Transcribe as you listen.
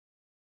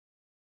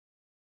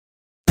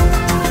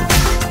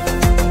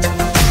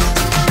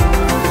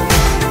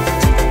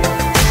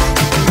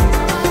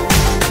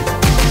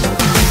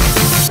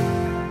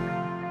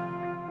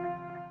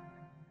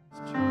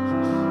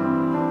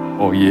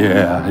Oh,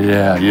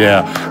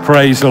 yeah.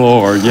 Praise the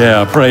Lord.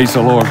 Yeah, praise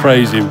the Lord.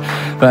 Praise Him.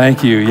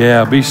 Thank you.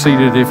 Yeah, be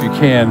seated if you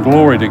can.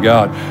 Glory to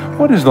God.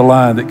 What is the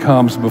line that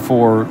comes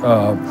before,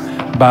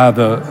 by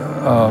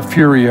the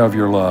fury of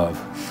your love?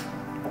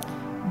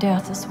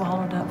 Death is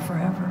swallowed up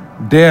forever.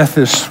 Death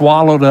is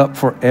swallowed up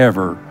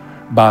forever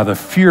by the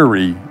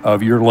fury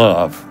of your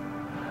love.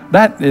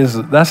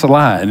 That's a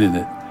line, isn't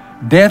it?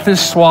 Death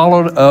is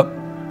swallowed up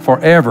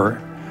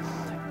forever.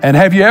 And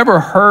have you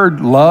ever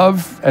heard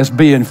love as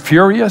being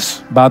furious?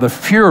 By the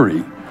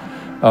fury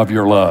of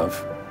your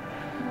love.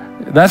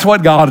 That's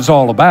what God is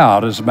all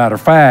about. As a matter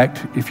of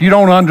fact, if you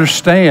don't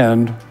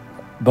understand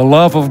the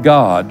love of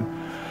God,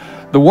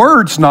 the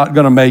word's not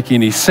going to make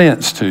any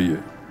sense to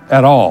you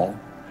at all.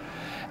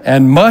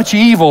 And much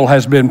evil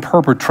has been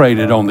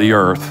perpetrated on the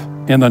earth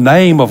in the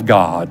name of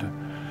God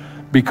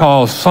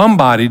because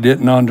somebody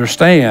didn't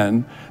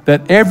understand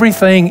that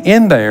everything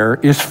in there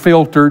is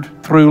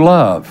filtered through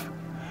love.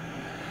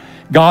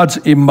 God's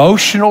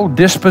emotional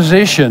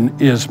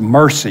disposition is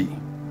mercy.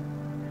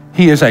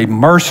 He is a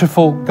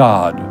merciful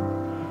God.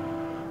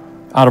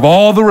 Out of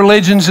all the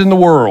religions in the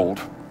world,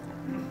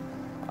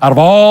 out of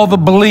all the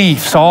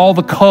beliefs, all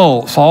the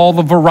cults, all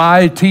the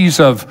varieties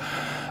of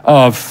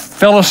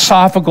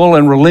philosophical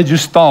and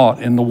religious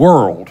thought in the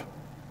world,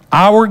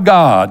 our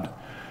God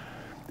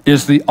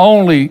is the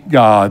only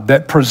God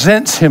that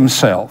presents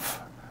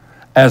Himself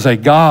as a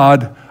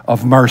God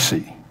of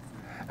mercy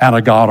and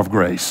a God of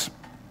grace.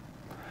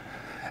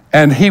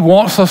 And He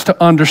wants us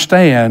to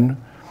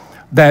understand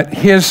that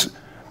His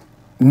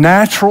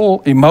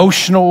natural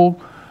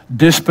emotional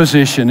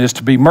disposition is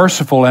to be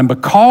merciful, and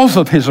because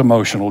of His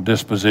emotional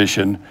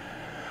disposition,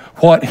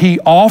 what He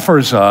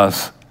offers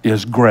us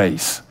is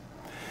grace.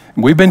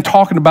 We've been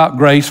talking about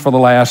grace for the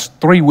last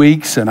 3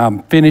 weeks, and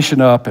I'm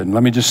finishing up. And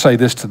let me just say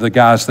this to the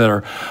guys that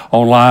are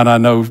online. I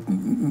know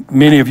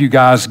many of you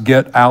guys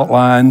get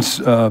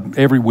outlines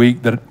every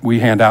week that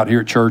we hand out here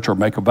at church or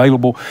make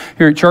available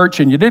here at church,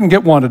 and you didn't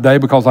get one today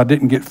because I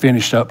didn't get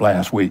finished up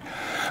last week.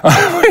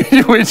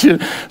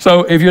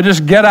 So if you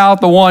just get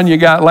out the one you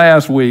got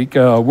last week,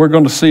 we're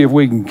going to see if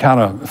we can kind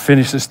of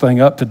finish this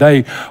thing up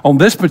today on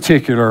this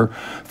particular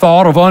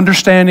thought of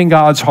understanding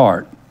God's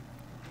heart.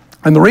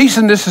 And the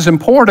reason this is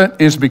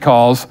important is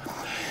because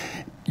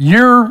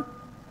you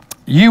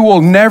will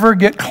never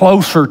get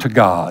closer to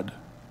God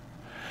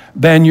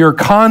than your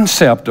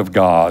concept of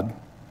God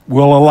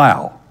will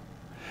allow.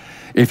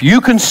 If you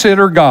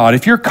consider God,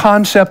 if your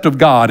concept of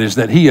God is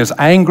that He is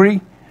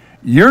angry,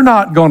 you're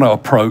not going to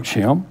approach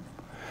Him.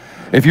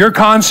 If your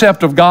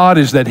concept of God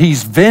is that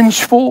He's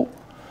vengeful,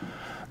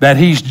 that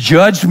He's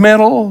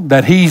judgmental,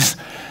 that He's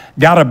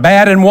got a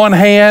bat in one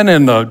hand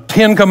and the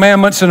 10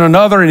 Commandments in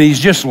another, and He's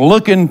just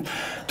looking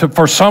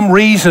for some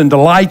reason to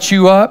light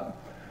you up,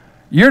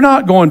 you're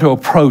not going to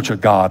approach a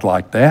God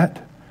like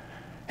that.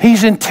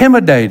 He's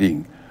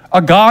intimidating.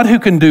 A God who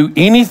can do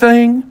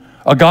anything,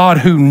 a God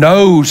who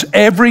knows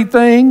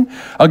everything,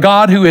 a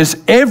God who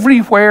is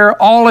everywhere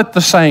all at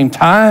the same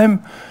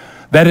time,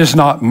 that is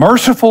not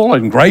merciful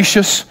and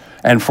gracious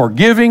and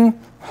forgiving.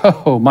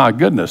 Oh my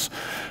goodness.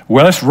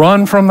 Well, let's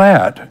run from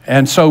that.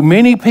 And so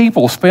many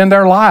people spend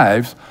their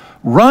lives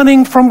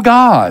running from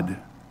God.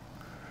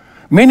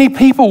 Many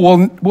people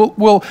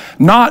will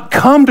not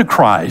come to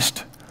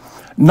Christ,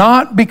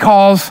 not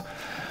because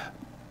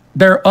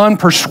they're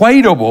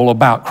unpersuadable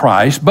about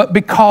Christ, but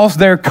because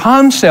their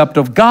concept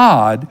of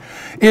God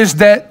is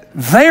that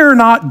they're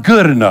not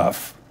good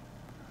enough,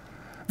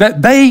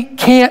 that they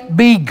can't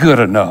be good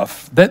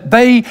enough, that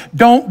they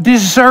don't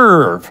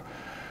deserve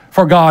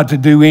for God to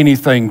do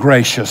anything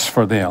gracious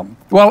for them.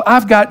 Well,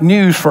 I've got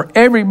news for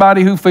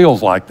everybody who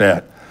feels like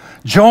that.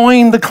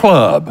 Join the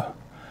club,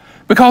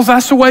 because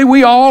that's the way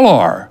we all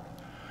are.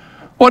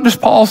 What does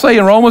Paul say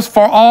in Romans?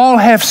 For all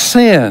have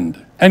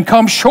sinned and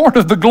come short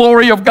of the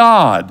glory of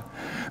God.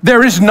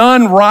 There is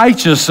none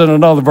righteous, in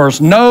another verse.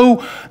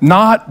 No,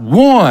 not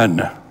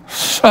one.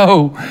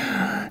 So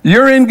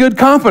you're in good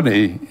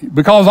company,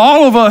 because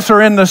all of us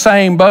are in the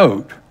same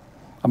boat.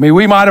 I mean,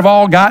 we might have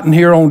all gotten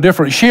here on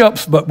different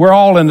ships, but we're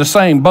all in the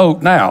same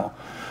boat now.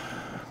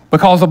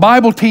 Because the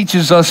Bible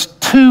teaches us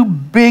two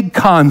big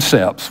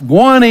concepts.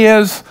 One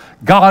is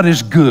God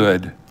is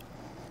good.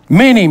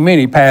 Many,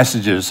 many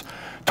passages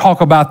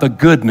talk about the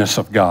goodness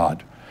of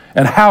God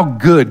and how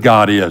good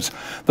God is.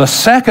 The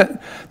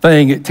second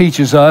thing it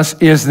teaches us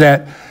is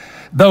that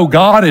though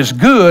God is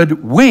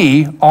good,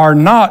 we are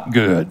not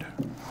good,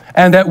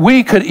 and that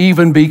we could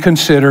even be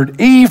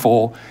considered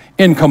evil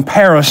in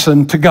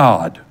comparison to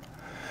God.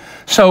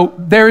 So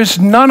there is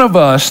none of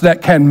us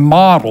that can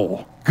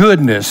model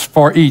goodness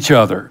for each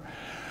other.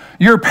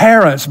 Your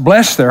parents,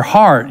 bless their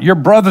heart, your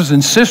brothers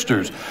and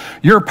sisters,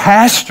 your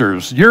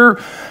pastors, your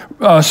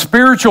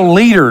spiritual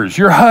leaders,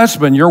 your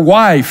husband, your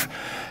wife,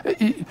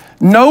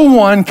 no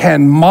one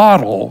can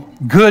model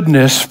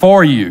goodness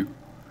for you.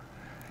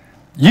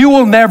 You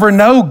will never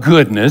know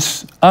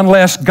goodness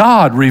unless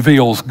God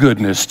reveals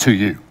goodness to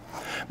you,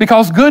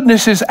 because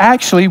goodness is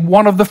actually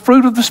one of the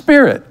fruit of the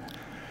Spirit.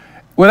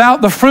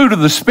 Without the fruit of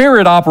the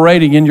Spirit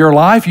operating in your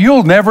life,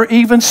 you'll never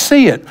even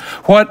see it.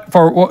 What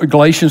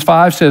Galatians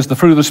 5 says, the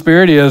fruit of the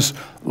Spirit is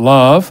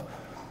love,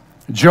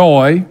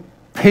 joy,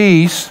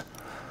 peace,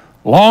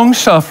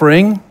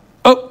 long-suffering,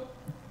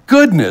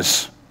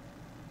 goodness,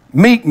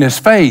 meekness,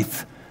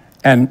 faith,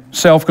 and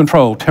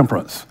self-control,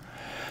 temperance.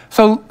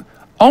 So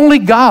only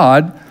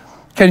God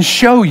can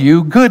show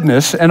you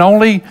goodness, and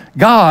only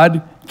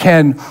God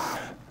can,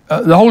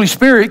 the Holy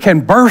Spirit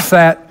can birth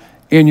that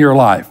in your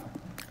life.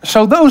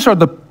 So those are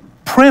the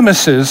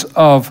premises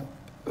of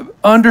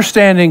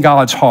understanding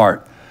God's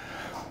heart,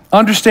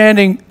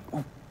 understanding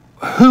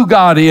who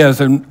God is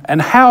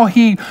and how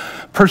He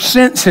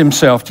presents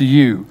Himself to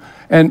you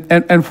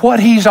and what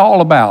He's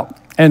all about.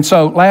 And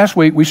so last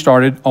week we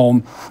started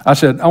on, I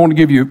said, I want to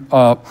give you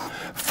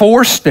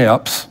 4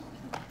 steps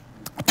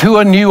to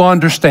a new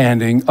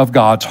understanding of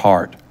God's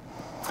heart.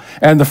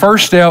 And the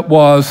first step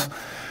was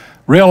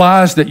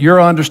realize that your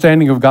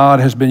understanding of God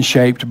has been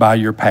shaped by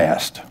your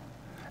past.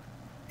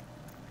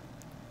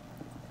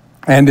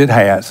 And it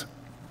has.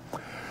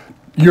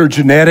 Your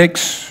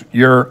genetics,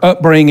 your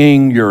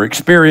upbringing, your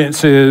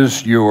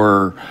experiences,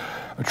 your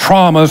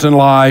traumas in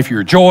life,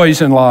 your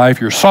joys in life,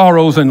 your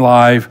sorrows in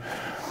life,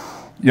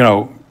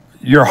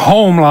 your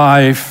home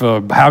life,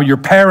 how your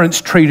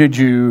parents treated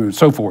you, and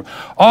so forth.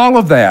 All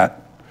of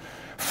that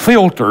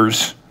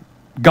filters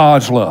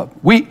God's love.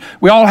 We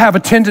all have a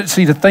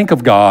tendency to think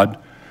of God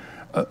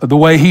the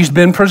way He's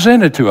been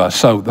presented to us.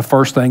 So the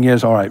first thing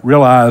is, all right,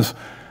 realize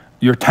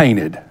you're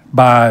tainted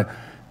by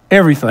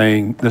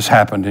everything that's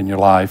happened in your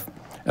life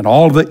and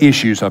all of the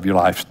issues of your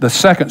life. The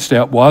second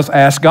step was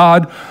ask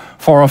God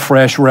for a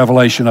fresh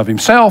revelation of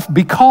Himself,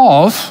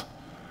 because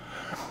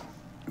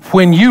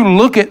when you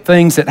look at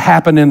things that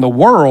happen in the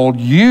world,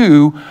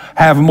 you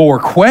have more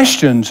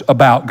questions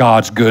about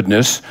God's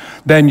goodness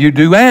than you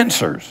do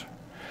answers.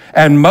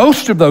 And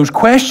most of those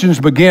questions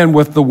begin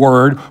with the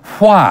word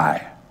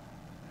why.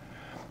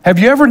 Have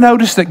you ever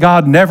noticed that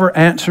God never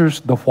answers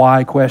the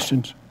why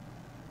questions?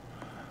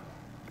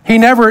 He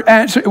never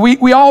answers.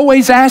 We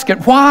always ask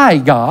it, why,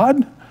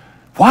 God?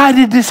 Why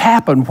did this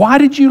happen? Why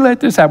did you let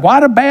this happen? Why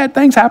do bad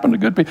things happen to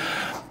good people?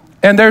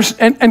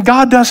 And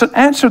God doesn't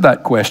answer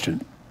that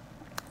question.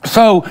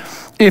 So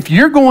if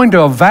you're going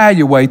to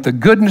evaluate the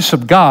goodness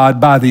of God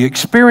by the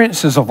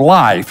experiences of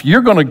life,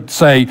 you're going to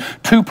say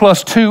 2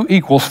 +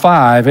 2 =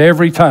 5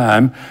 every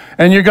time,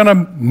 and you're going to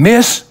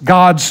miss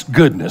God's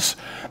goodness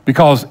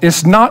because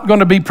it's not going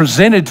to be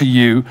presented to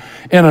you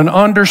in an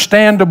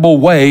understandable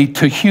way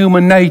to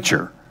human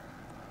nature.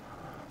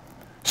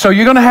 So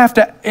you're going to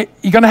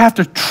have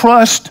to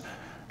trust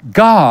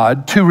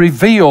God to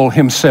reveal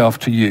Himself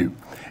to you.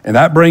 And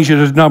that brings you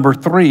to number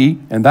 3,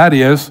 and that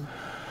is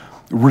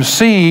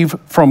receive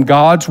from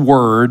God's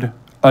Word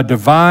a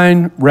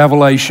divine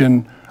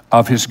revelation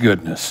of His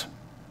goodness.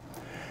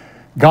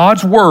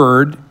 God's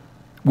Word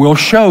will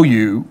show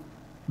you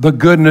the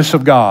goodness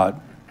of God,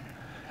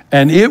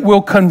 and it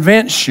will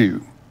convince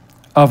you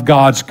of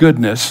God's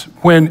goodness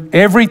when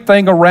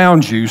everything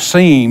around you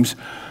seems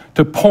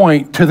to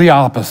point to the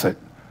opposite,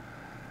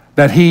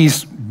 that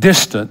He's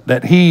distant,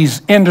 that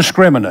He's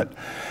indiscriminate,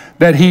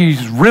 that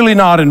He's really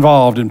not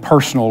involved in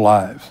personal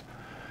lives.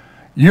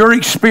 Your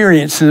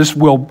experiences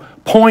will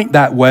point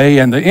that way,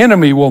 and the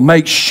enemy will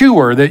make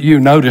sure that you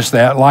notice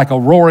that, like a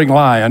roaring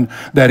lion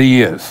that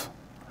he is.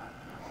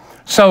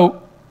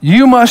 So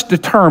you must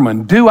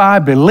determine, do I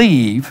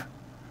believe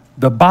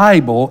the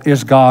Bible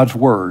is God's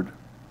Word?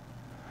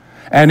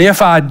 And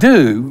if I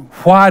do,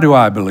 why do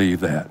I believe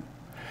that?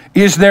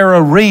 Is there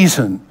a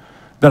reason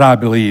that I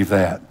believe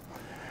that?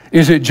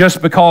 Is it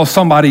just because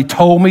somebody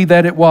told me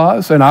that it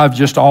was, and I've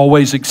just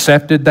always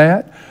accepted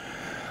that?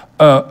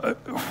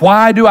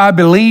 Why do I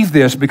believe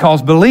this?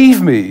 Because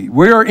believe me,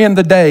 we're in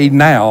the day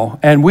now,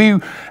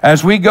 and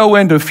as we go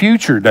into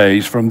future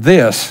days from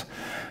this,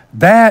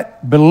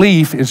 that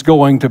belief is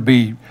going to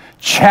be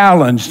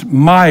challenged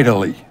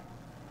mightily.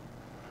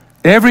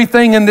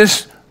 Everything in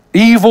this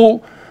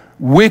evil,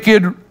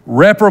 wicked,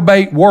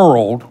 reprobate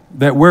world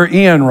that we're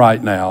in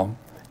right now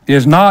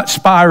is not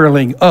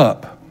spiraling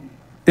up.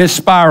 It's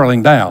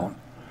spiraling down.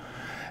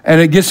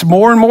 And it gets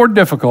more and more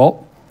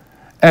difficult.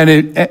 And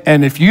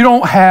if you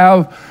don't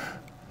have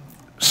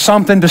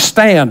something to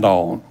stand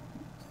on,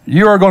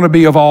 you are going to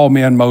be of all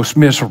men most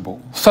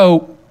miserable.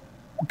 So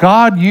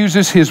God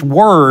uses His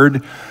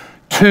Word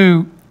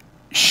to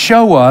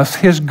show us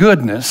His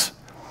goodness,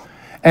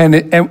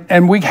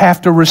 and we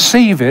have to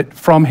receive it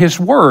from His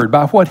Word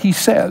by what He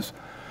says.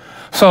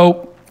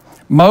 So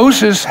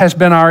Moses has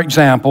been our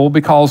example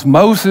because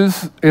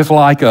Moses is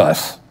like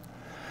us.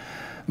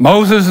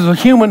 Moses is a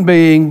human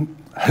being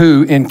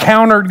who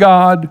encountered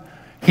God.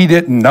 He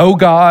didn't know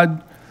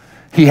God.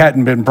 He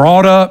hadn't been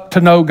brought up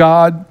to know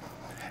God.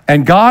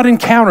 And God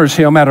encounters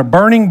him at a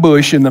burning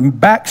bush in the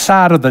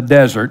backside of the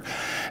desert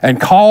and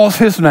calls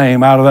his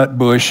name out of that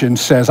bush and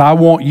says, I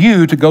want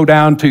you to go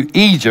down to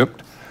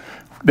Egypt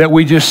that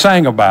we just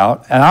sang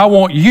about, and I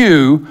want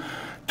you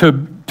to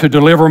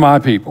deliver my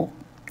people.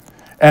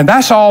 And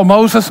that's all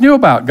Moses knew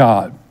about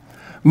God.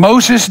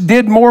 Moses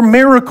did more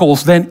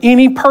miracles than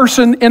any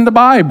person in the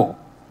Bible.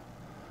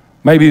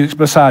 Maybe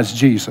besides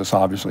Jesus,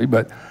 obviously,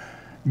 but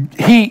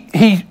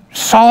he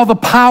saw the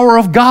power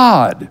of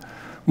God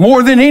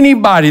more than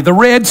anybody. The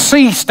Red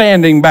Sea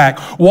standing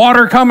back,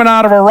 water coming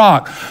out of a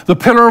rock, the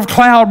pillar of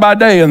cloud by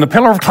day and the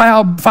pillar of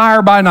cloud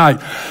fire by night,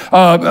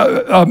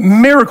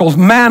 miracles,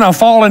 manna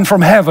falling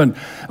from heaven,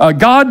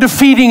 God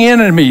defeating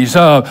enemies,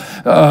 the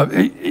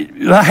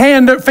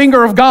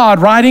finger of God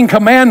writing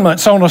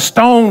commandments on a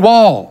stone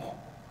wall,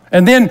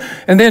 and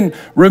then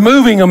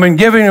removing them and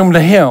giving them to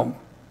him.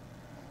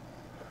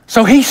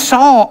 So he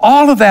saw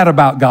all of that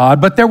about God,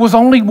 but there was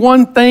only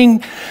one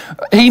thing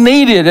he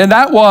needed, and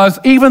that was,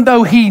 even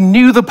though he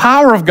knew the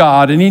power of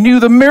God and he knew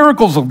the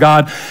miracles of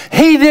God,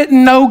 he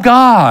didn't know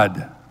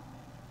God.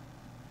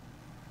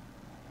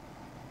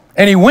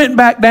 And he went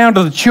back down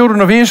to the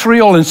children of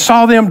Israel and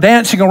saw them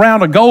dancing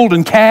around a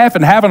golden calf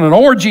and having an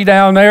orgy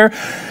down there,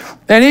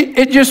 and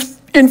it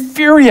just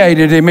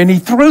infuriated him, and he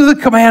threw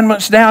the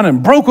commandments down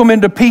and broke them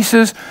into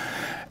pieces.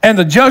 And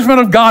the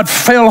judgment of God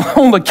fell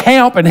on the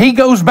camp, and he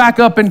goes back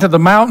up into the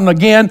mountain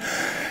again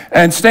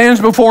and stands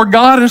before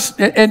God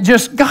and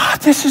just, God,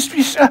 this is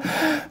just,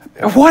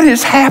 what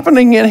is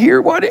happening in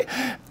here?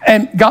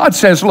 And God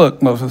says,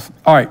 look, Moses,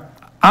 all right,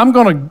 I'm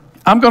going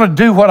to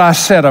do what I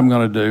said I'm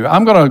going to do.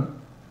 I'm going to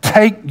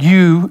take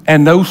you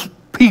and those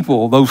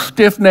people, those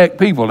stiff-necked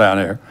people down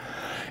there,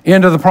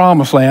 into the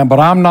promised land, but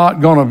I'm not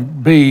going to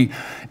be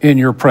in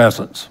your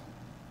presence.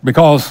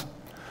 Because,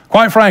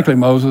 quite frankly,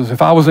 Moses,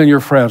 if I was in your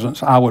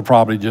presence, I would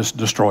probably just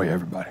destroy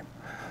everybody.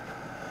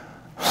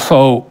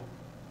 So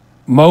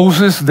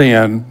Moses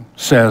then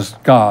says,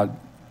 God,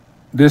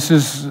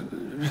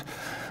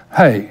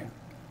 hey,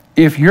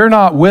 if you're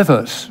not with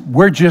us,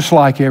 we're just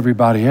like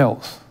everybody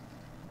else.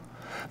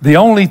 The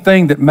only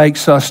thing that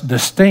makes us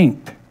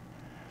distinct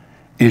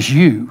is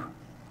you.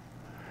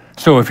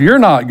 So if you're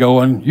not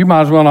going, you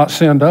might as well not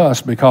send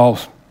us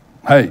because,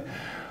 hey,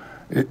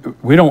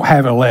 we don't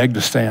have a leg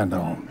to stand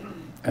on.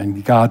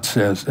 And God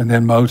says, and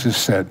then Moses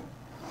said,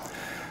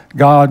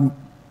 God,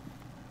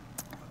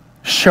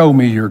 show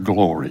me your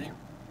glory.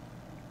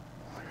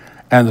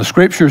 And the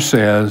scripture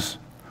says,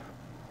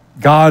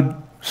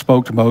 God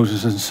spoke to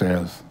Moses and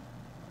says,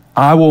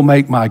 I will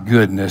make my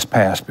goodness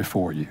pass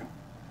before you.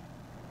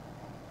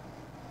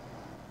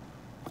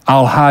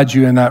 I'll hide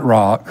you in that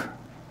rock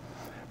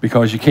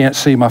because you can't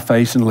see my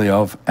face and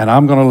live, and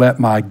I'm going to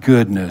let my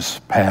goodness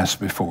pass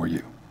before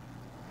you.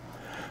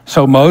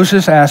 So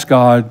Moses asked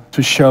God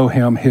to show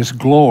him his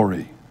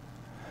glory.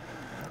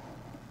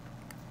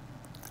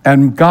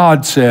 And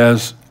God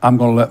says, I'm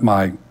going to let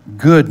my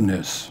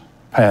goodness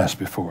pass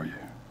before you.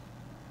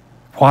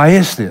 Why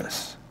is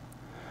this?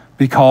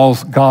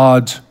 Because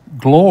God's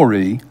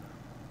glory,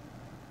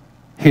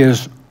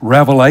 his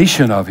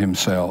revelation of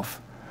himself,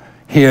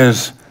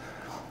 his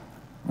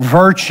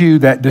virtue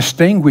that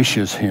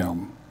distinguishes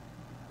him,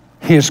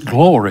 his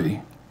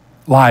glory,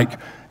 like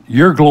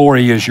your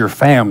glory is your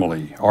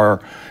family,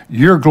 or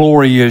your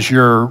glory is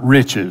your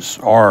riches,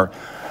 or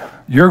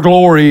your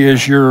glory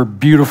is your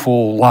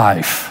beautiful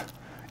life.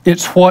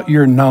 It's what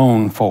you're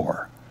known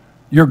for.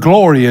 Your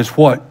glory is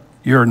what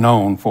you're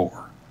known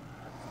for.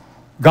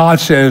 God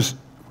says,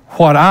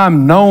 what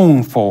I'm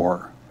known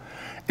for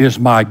is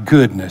my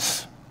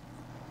goodness.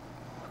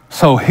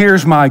 So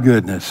here's my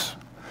goodness.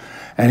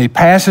 And he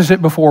passes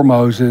it before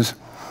Moses,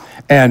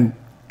 and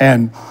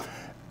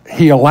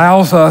he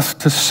allows us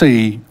to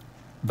see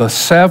the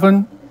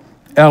 7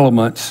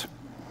 elements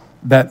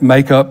that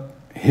make up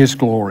his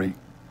glory.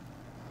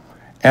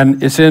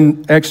 And it's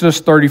in Exodus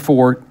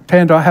 34.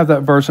 Tan, do I have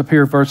that verse up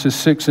here, verses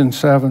 6 and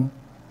 7?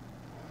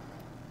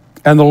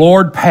 And the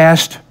Lord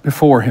passed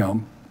before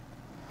him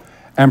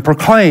and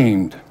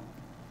proclaimed,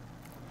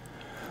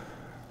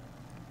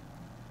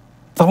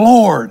 the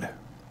Lord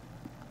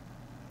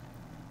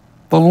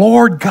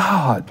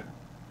God,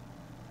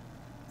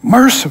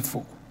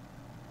 merciful.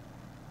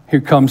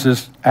 Here comes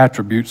his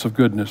attributes of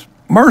goodness.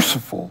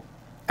 Merciful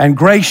and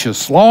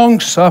gracious,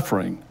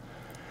 long-suffering,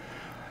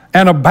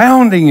 and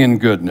abounding in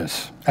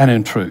goodness and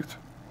in truth,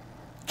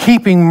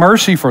 keeping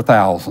mercy for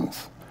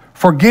thousands,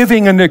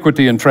 forgiving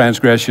iniquity and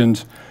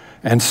transgressions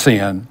and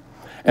sin,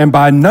 and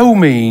by no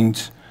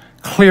means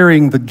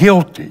clearing the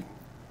guilty,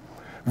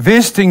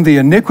 visiting the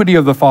iniquity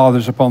of the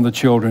fathers upon the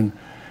children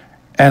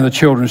and the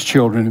children's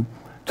children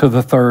to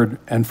the 3rd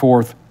and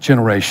 4th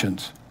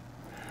generations.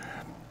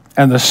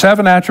 And the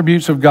 7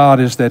 attributes of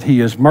God is that he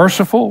is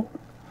merciful.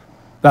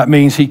 That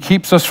means he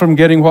keeps us from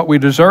getting what we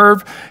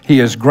deserve. He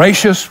is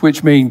gracious,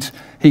 which means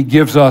he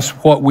gives us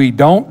what we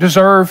don't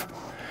deserve.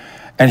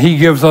 And he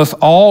gives us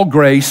all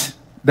grace,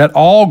 that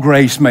all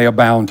grace may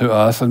abound to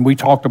us. And we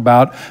talked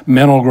about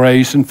mental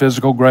grace and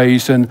physical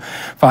grace and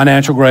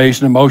financial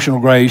grace and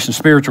emotional grace and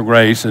spiritual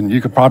grace. And you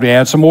could probably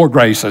add some more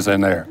graces in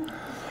there.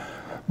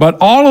 But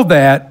all of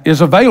that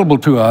is available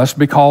to us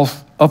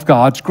because of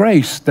God's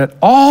grace, that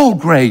all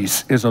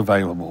grace is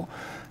available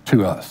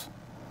to us.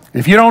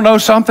 If you don't know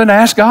something,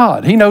 ask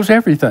God. He knows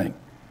everything.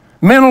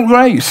 Mental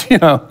grace,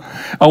 I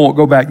won't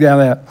go back down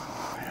that.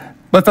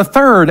 But the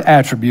third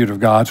attribute of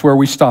God's where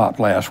we stopped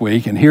last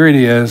week, and here it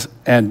is,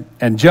 and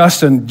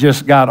Justin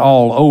just got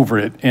all over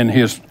it in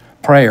his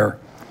prayer.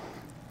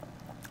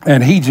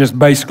 And he just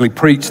basically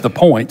preached the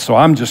point, so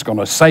I'm just going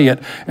to say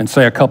it and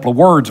say a couple of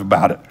words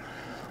about it.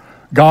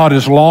 God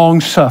is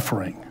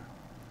long-suffering.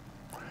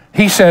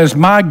 He says,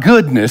 my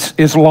goodness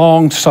is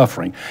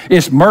long-suffering.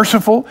 It's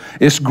merciful,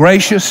 it's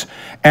gracious,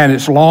 and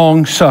it's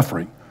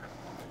long-suffering.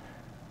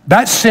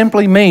 That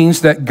simply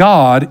means that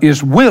God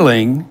is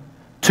willing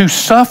to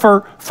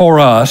suffer for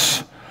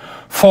us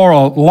for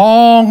a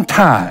long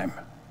time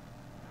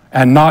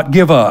and not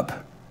give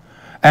up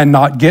and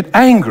not get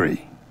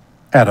angry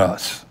at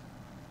us.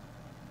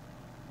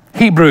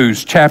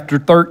 Hebrews chapter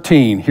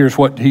 13, here's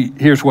what he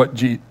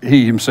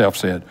himself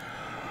said.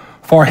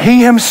 For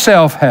he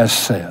himself has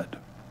said,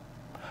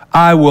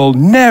 I will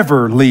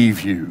never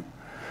leave you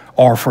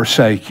or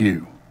forsake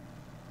you.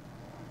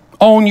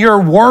 On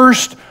your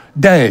worst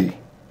day,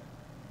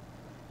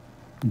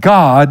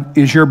 God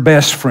is your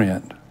best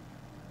friend.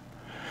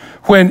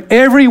 When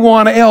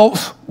everyone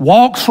else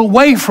walks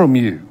away from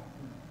you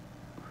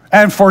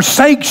and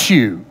forsakes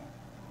you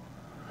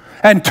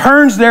and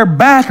turns their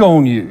back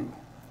on you,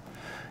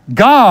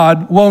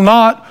 God will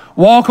not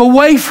walk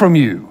away from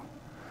you.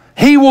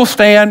 He will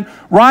stand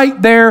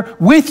right there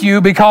with you,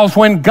 because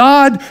when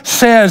God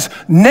says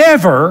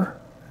never,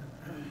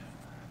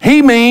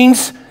 He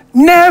means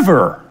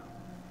never.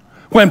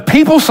 When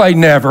people say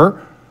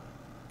never,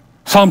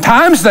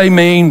 sometimes they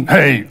mean,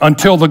 hey,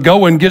 until the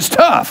going gets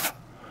tough.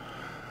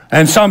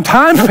 And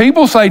sometimes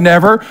people say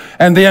never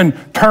and then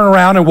turn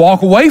around and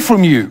walk away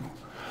from you.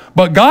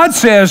 But God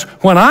says,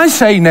 when I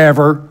say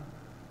never,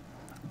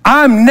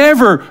 I'm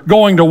never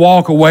going to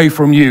walk away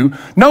from you,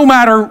 no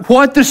matter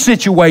what the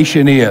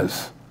situation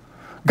is.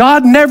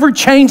 God never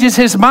changes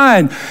His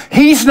mind.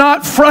 He's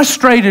not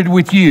frustrated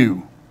with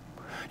you.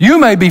 You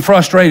may be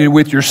frustrated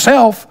with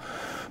yourself,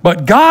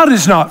 but God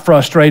is not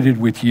frustrated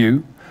with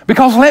you.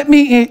 Because let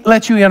me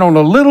let you in on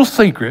a little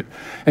secret,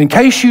 in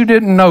case you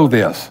didn't know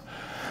this.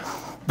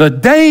 The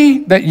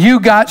day that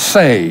you got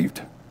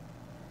saved,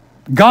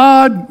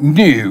 God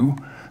knew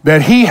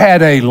that He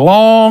had a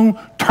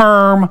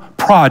long-term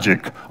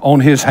project on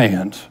His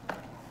hands.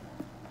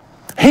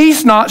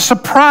 He's not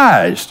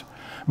surprised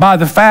by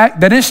the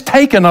fact that it's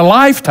taken a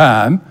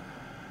lifetime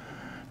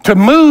to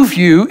move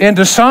you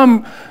into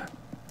some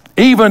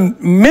even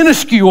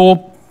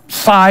minuscule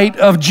sight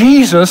of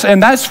Jesus,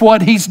 and that's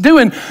what He's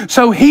doing.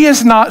 So He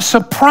is not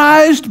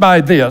surprised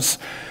by this.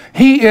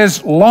 He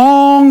is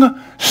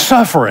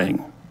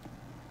long-suffering.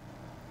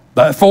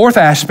 The fourth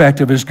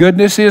aspect of His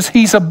goodness is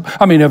His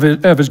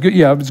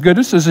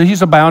goodness is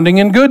He's abounding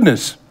in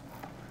goodness.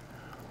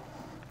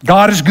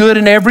 God is good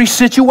in every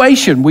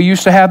situation. We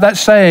used to have that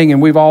saying, and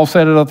we've all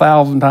said it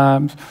 1,000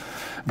 times.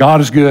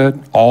 God is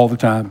good all the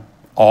time.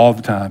 All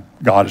the time,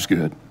 God is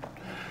good.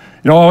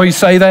 You know why we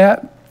say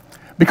that?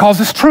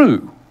 Because it's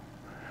true.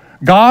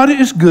 God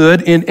is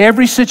good in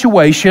every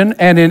situation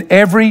and in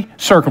every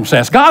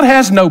circumstance. God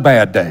has no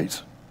bad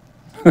days.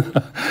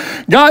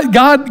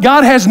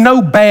 God has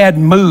no bad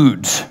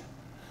moods.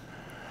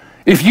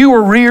 If you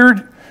were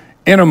reared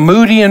in a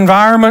moody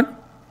environment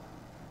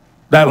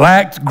that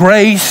lacked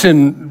grace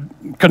and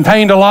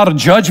contained a lot of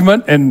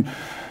judgment and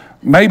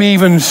maybe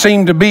even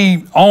seemed to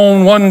be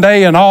on one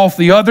day and off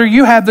the other,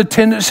 you have the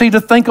tendency to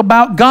think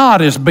about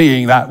God as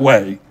being that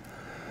way.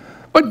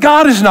 But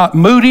God is not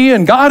moody,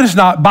 and God is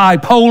not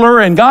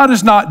bipolar, and God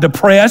is not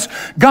depressed.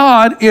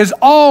 God is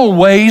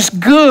always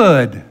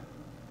good.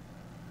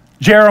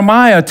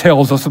 Jeremiah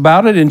tells us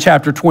about it in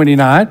chapter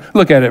 29.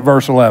 Look at it,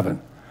 verse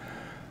 11.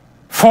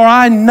 For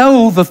I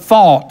know the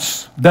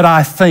thoughts that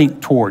I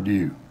think toward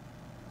you.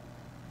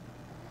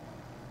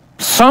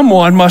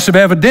 Someone must have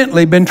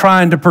evidently been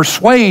trying to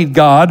persuade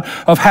God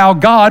of how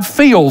God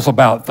feels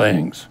about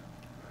things.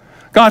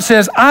 God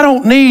says, I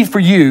don't need for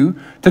you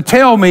to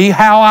tell me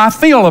how I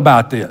feel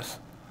about this.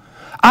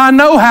 I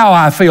know how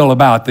I feel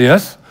about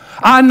this.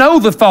 I know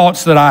the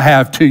thoughts that I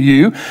have to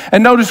you.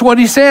 And notice what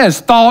He says,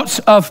 thoughts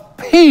of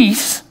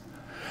peace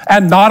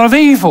and not of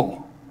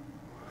evil.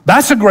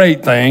 That's a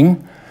great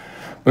thing,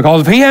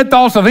 because if He had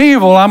thoughts of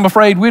evil, I'm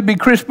afraid we'd be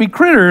crispy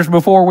critters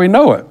before we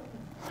know it.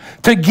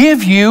 To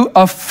give you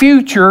a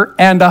future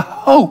and a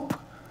hope.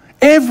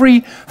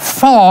 Every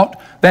thought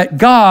that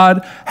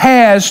God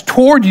has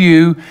toward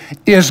you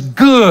is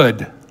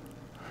good.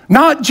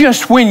 Not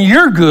just when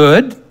you're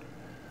good,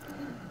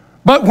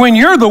 but when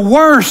you're the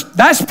worst,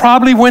 that's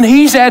probably when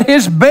He's at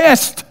His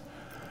best,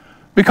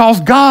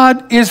 because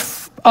God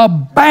is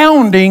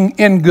abounding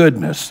in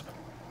goodness.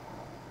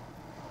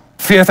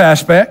 Fifth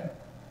aspect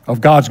of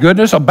God's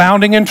goodness,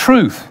 abounding in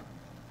truth.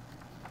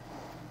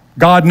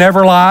 God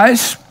never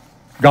lies.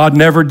 God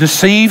never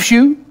deceives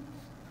you.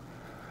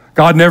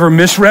 God never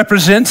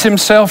misrepresents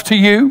Himself to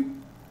you.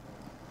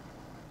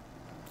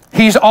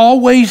 He's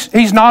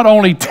not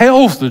only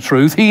tells the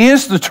truth, He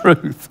is the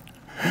truth.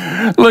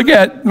 Look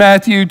at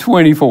Matthew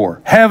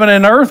 24. Heaven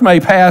and earth may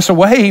pass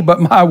away, but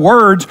my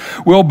words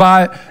will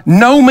by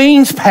no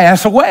means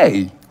pass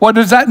away. What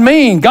does that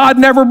mean? God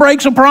never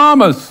breaks a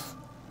promise.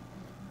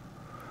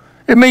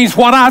 It means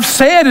what I've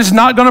said is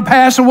not going to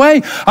pass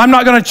away. I'm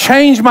not going to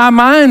change my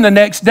mind the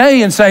next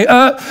day and say,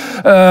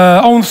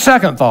 on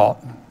second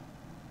thought.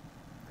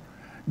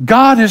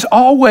 God is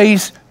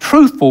always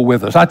truthful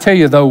with us. I tell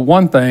you, though,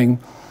 one thing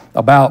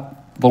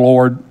about the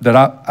Lord,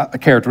 a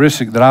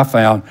characteristic that I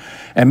found,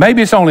 and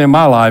maybe it's only in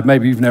my life,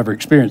 maybe you've never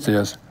experienced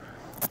this,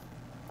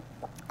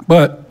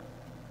 but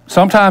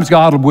sometimes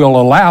God will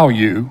allow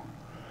you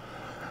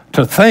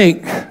to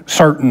think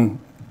certain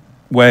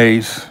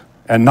ways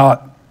and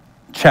not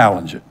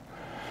challenge it.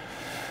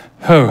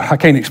 Oh, I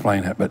can't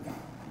explain that, but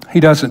he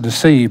doesn't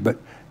deceive, but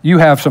you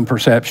have some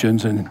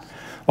perceptions, and a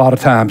lot of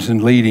times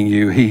in leading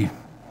you, he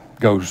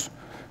goes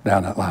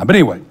down that line. But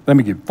anyway, let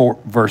me give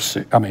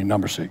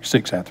number six,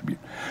 sixth attribute.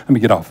 Let me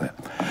get off that.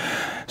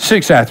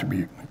 Sixth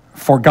attribute,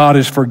 for God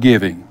is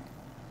forgiving.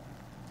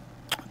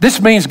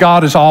 This means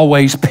God is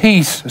always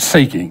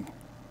peace-seeking.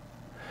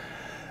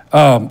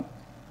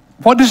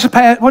 What does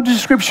the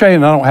scripture say?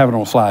 And I don't have it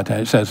on the slide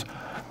today. It says,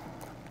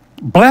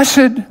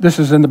 blessed, this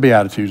is in the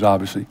Beatitudes,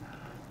 obviously.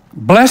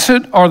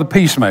 Blessed are the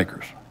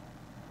peacemakers,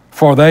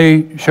 for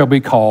they shall be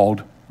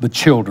called the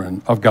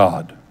children of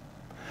God.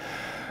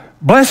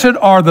 Blessed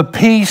are the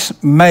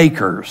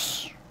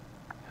peacemakers,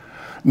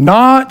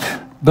 not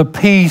the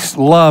peace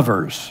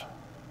lovers.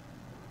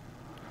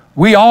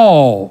 We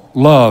all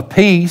love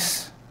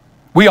peace.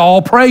 We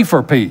all pray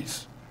for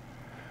peace.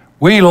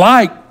 We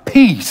like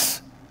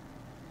peace.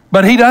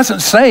 But he doesn't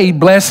say,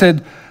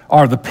 blessed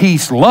are the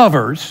peace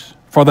lovers,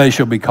 for they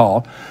shall be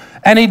called.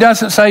 And he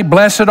doesn't say,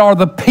 blessed are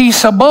the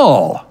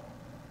peaceable,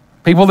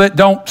 people that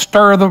don't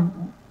stir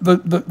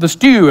the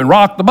stew and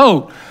rock the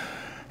boat.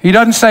 He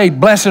doesn't say,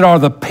 blessed are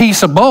the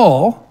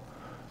peaceable,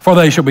 for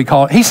they shall be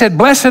called. He said,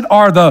 blessed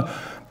are the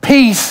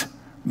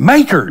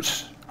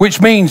peacemakers, which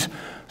means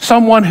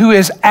someone who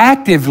is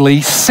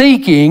actively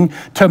seeking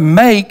to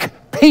make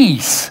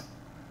peace.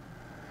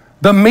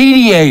 The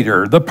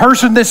mediator, the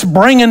person that's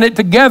bringing it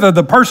together,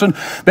 the person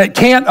that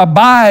can't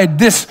abide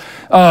this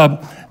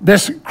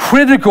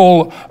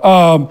critical,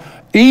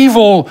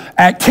 evil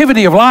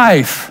activity of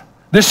life,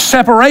 this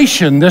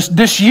separation, this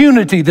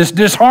disunity, this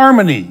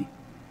disharmony.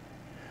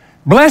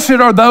 Blessed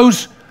are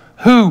those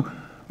who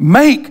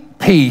make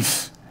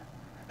peace,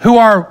 who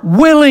are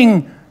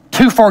willing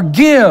to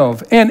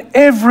forgive in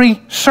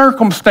every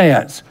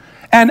circumstance.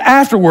 And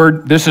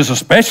afterward, this is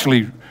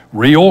especially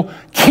real,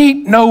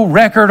 keep no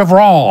record of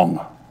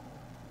wrong.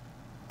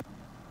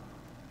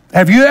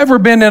 Have you ever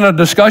been in a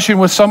discussion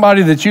with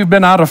somebody that you've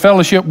been out of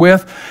fellowship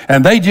with,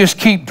 and they just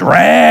keep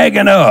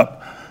dragging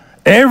up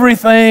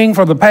everything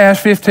for the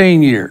past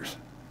 15 years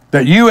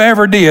that you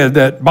ever did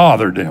that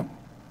bothered them?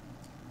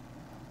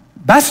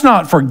 That's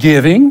not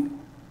forgiving.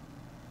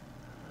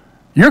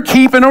 You're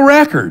keeping a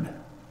record.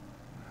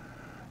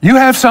 You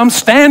have some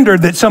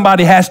standard that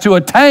somebody has to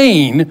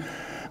attain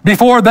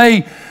before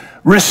they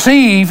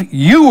receive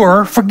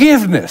your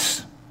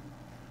forgiveness.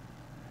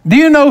 Do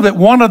you know that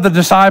one of the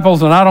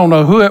disciples, and I don't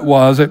know who it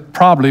was,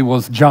 probably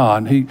was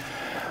John.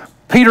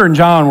 Peter and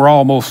John were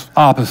almost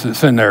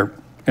opposites in their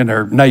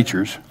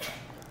natures.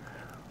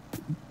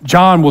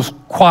 John was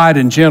quiet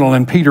and gentle,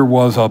 and Peter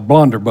was a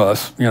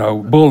blunderbuss,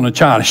 bull in a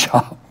china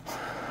shop.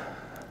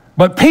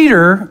 But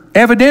Peter,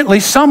 evidently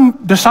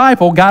some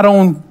disciple got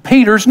on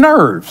Peter's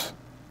nerves.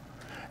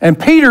 And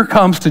Peter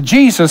comes to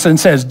Jesus and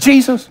says,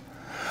 Jesus,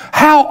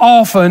 how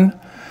often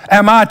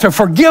am I to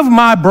forgive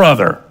my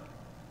brother?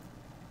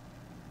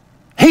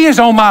 He is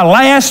on my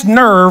last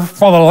nerve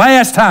for the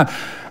last time.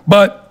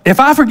 But if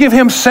I forgive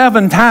him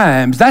 7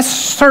 times, that's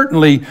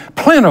certainly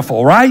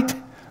plentiful, right?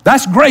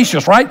 That's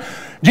gracious, right?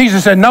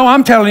 Jesus said, no,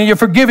 I'm telling you,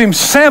 forgive him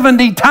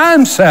 70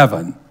 times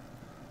 7.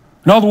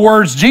 In other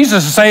words,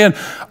 Jesus is saying,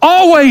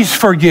 always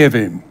forgive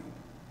him.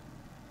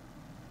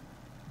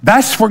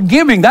 That's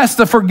forgiving. That's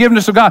the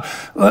forgiveness of God.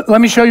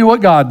 Let me show you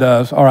what God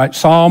does. All right,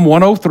 Psalm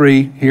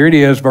 103, here it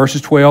is,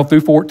 verses 12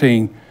 through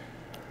 14.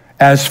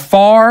 As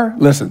far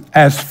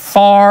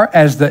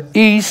as the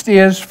east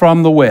is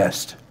from the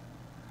west,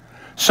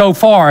 so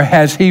far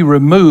has he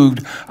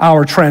removed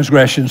our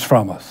transgressions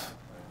from us.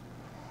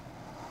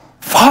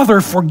 Father,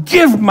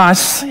 forgive my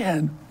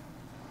sin.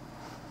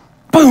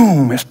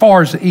 Boom, as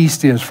far as the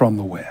east is from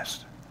the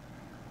west.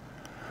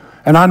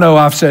 And I know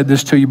I've said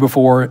this to you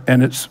before,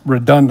 and it's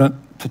redundant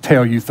to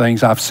tell you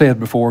things I've said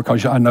before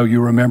because I know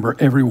you remember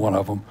every one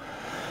of them.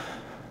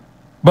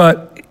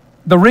 But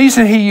the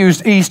reason he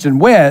used east and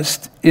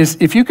west is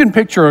if you can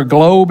picture a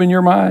globe in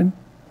your mind,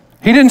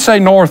 he didn't say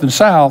north and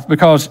south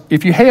because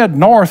if you head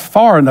north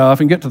far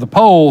enough and get to the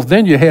poles,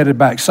 then you headed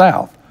back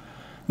south.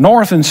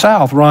 North and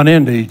south run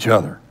into each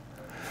other.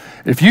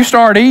 If you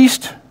start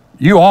east,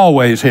 you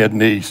always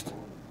heading east.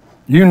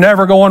 You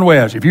never going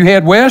west. If you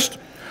head west,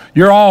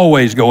 you're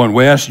always going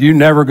west. You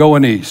never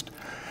going east.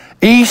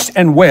 East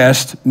and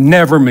west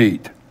never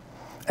meet.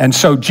 And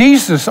so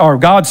Jesus, or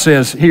God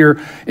says here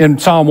in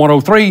Psalm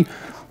 103,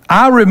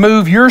 I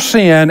remove your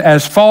sin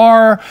as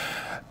far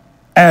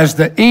as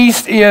the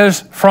east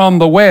is from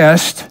the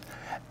west.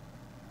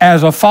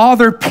 As a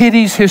father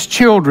pities his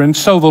children,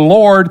 so the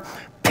Lord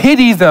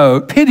pities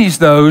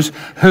those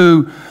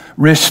who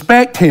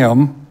respect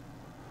him,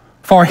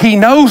 for he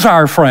knows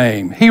our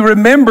frame. He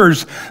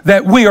remembers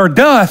that we are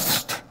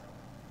dust.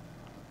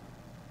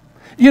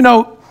 You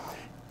know,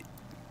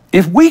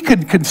 if we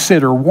could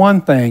consider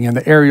one thing in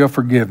the area of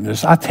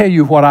forgiveness, I tell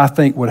you what I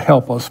think would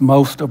help us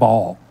most of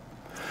all.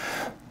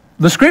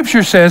 The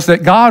scripture says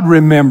that God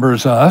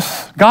remembers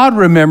us. God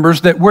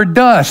remembers that we're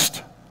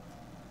dust.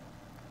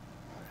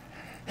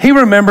 He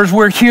remembers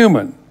we're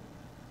human.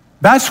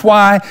 That's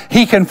why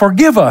he can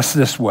forgive us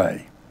this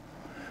way,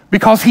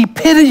 because he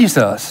pities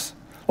us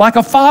like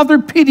a father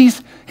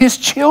pities his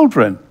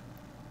children.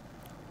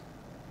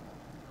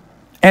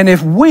 And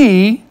if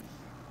we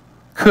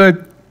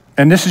could,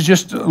 and this is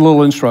just a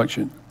little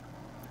instruction,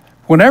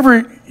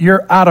 whenever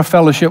you're out of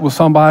fellowship with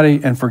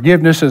somebody and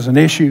forgiveness is an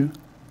issue,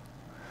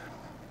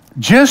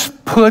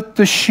 just put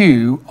the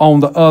shoe on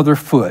the other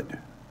foot.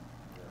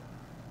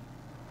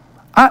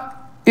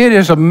 It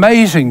is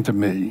amazing to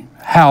me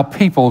how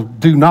people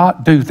do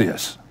not do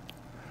this.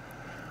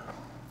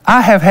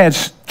 I have had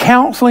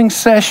counseling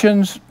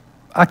sessions,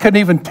 I couldn't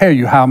even tell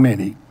you how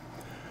many,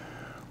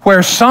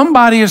 where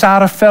somebody is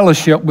out of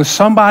fellowship with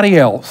somebody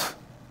else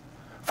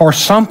for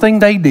something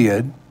they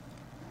did.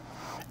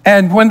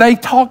 And when they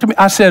talked to me,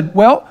 I said,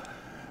 well,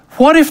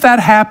 what if that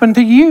happened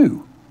to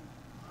you?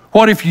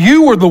 What if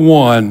you were the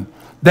one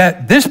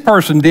that this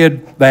person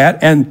did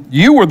that and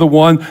you were the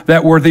one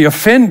that were the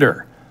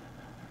offender?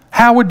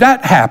 How would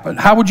that happen?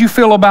 How would you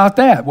feel about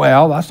that?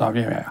 Well, that's not,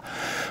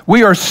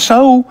 we are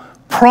so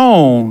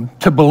prone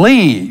to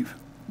believe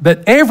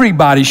that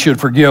everybody should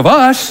forgive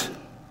us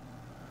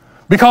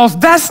because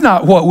that's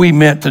not what we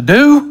meant to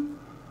do.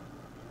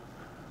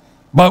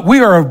 But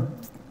we are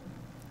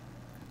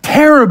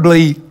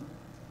terribly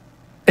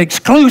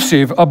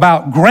exclusive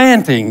about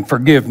granting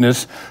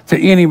forgiveness to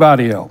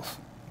anybody else.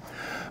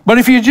 But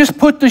if you just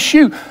put the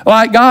shoe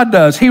like God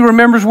does, he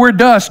remembers we're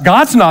dust.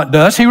 God's not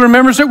dust. He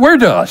remembers that we're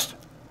dust.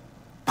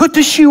 Put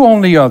the shoe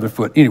on the other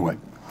foot. Anyway,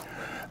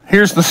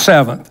 here's the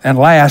seventh and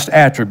last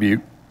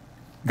attribute.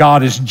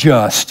 God is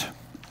just.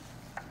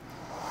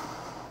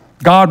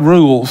 God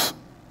rules,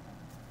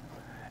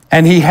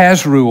 and he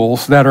has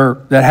rules that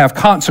have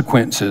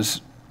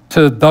consequences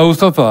to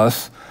those of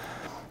us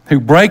who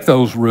break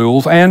those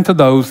rules and to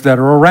those that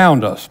are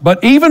around us.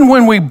 But even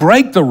when we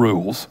break the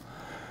rules,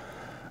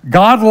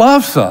 God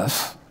loves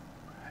us,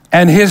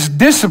 and his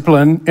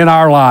discipline in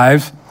our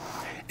lives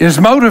is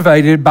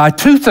motivated by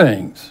two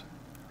things.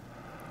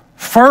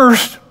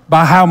 First,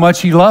 by how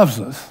much he loves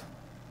us.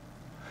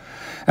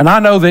 And I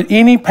know that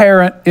any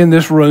parent in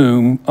this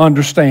room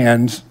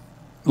understands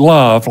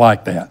love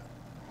like that.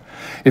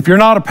 If you're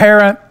not a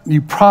parent,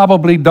 you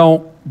probably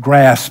don't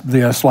grasp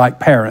this like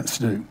parents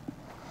do.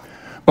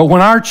 But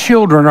when our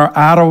children are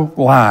out of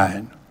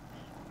line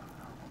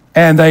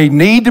and they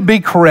need to be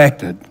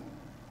corrected,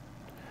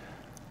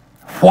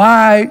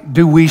 why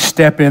do we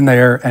step in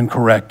there and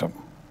correct them?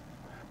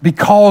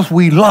 Because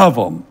we love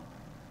them.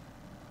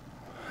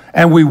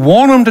 And we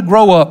want them to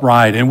grow up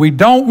right, and we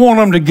don't want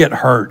them to get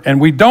hurt,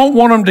 and we don't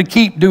want them to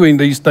keep doing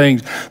these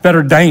things that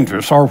are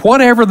dangerous or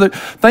whatever the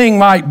thing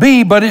might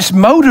be, but it's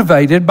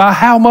motivated by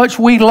how much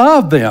we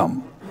love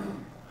them.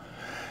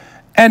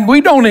 And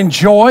we don't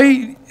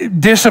enjoy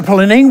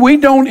disciplining. We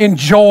don't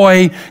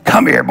enjoy,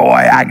 come here, boy,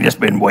 I've just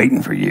been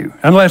waiting for you.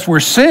 Unless we're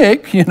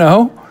sick, you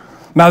know.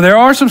 Now, there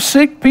are some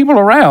sick people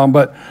around,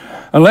 but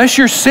unless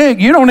you're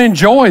sick, you don't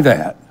enjoy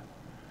that.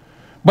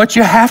 But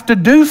you have to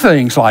do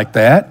things like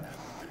that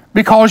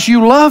because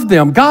you love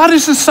them. God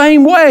is the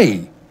same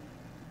way.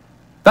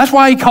 That's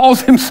why he calls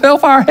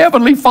himself our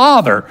Heavenly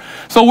Father,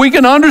 so we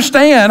can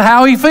understand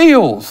how he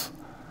feels.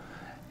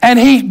 And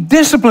he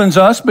disciplines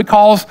us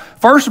because,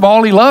 first of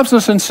all, he loves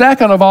us, and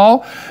second of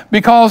all,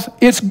 because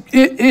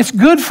it's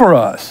good for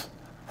us.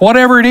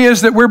 Whatever it is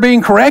that we're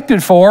being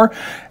corrected for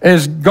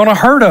is going to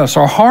hurt us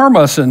or harm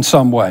us in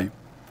some way.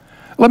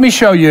 Let me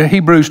show you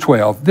Hebrews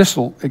 12. This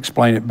will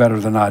explain it better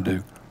than I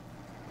do.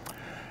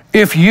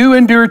 If you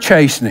endure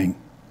chastening,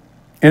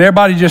 and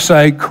everybody just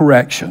say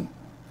correction.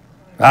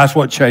 That's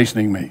what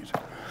chastening means.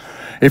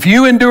 If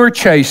you endure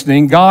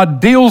chastening,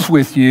 God deals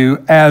with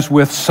you as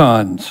with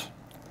sons.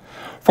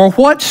 For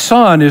what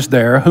son is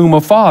there whom a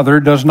father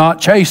does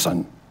not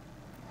chasten?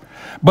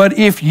 But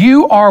if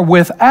you are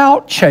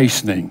without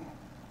chastening,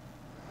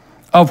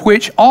 of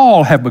which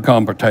all have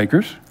become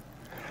partakers,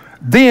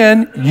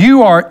 then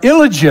you are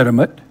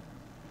illegitimate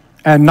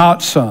and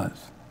not sons.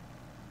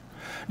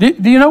 Do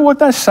you know what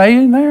that's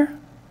saying there?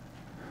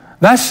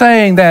 That's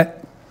saying that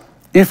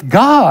if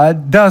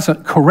God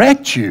doesn't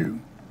correct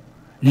you,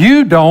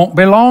 you don't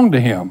belong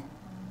to him.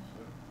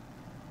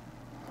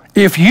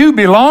 If you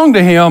belong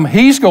to him,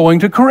 he's going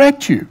to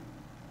correct you.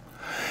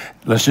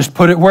 Let's just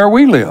put it where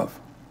we live.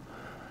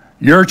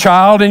 Your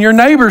child and your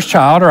neighbor's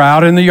child are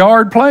out in the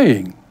yard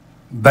playing.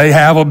 They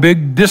have a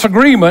big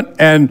disagreement,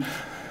 and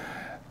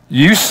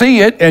you see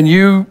it, and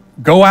you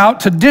go out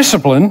to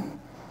discipline.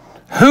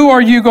 Who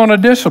are you going to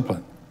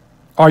discipline?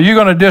 Are you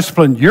going to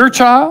discipline your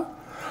child?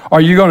 Or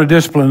are you going to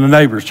discipline the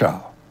neighbor's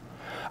child?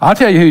 I'll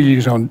tell you who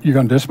you're going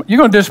to discipline. You're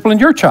going to discipline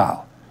your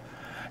child.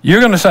 You're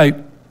going to say,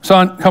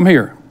 son, come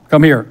here.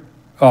 come here,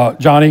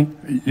 Johnny,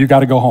 you got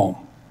to go home.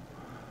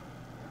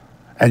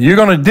 And you're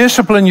going to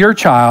discipline your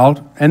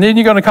child, and then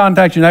you're going to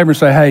contact your neighbor and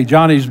say, hey,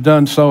 Johnny's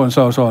done so and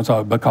so and so and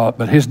so,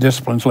 but his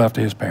discipline's left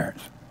to his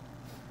parents.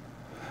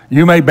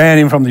 You may ban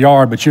him from the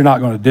yard, but you're not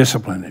going to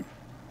discipline him.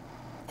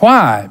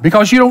 Why?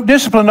 Because you don't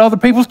discipline other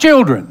people's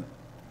children.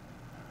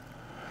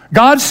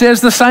 God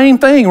says the same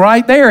thing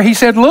right there. He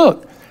said,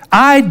 look,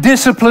 I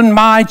discipline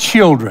my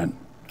children.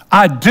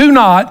 I do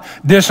not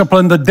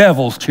discipline the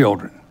devil's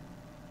children.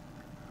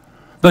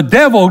 The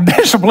devil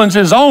disciplines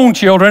his own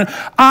children.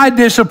 I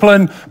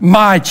discipline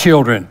my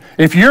children.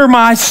 If you're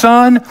my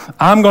son,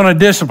 I'm going to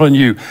discipline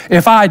you.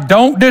 If I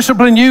don't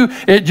discipline you,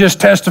 it just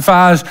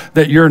testifies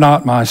that you're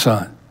not my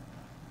son.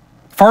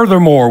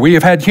 Furthermore, we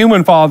have had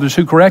human fathers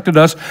who corrected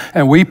us,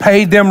 and we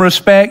paid them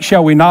respect.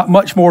 Shall we not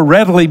much more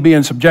readily be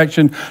in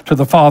subjection to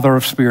the Father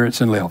of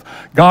spirits and live?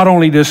 God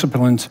only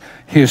disciplines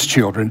his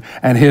children,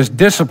 and his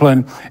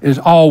discipline is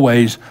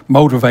always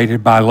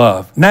motivated by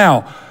love.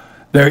 Now,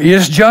 there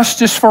is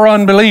justice for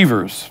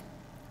unbelievers.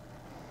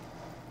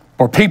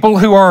 For people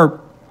who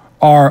are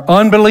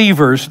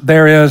unbelievers,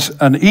 there is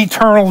an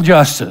eternal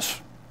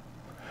justice.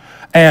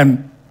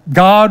 And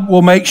God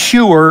will make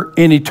sure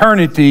in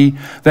eternity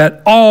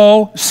that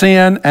all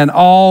sin and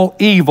all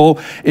evil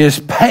is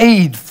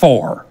paid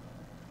for.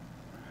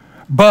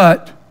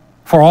 But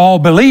for all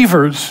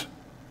believers,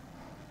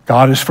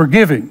 God is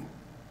forgiving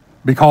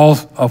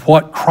because of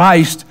what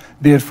Christ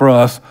did for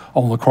us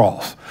on the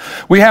cross.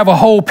 We have a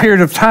whole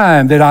period of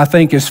time that I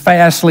think is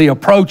fastly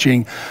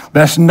approaching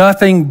that's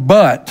nothing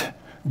but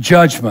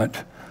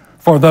judgment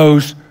for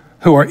those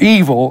who are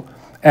evil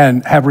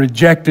and have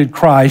rejected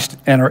Christ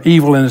and are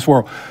evil in this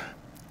world.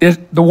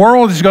 The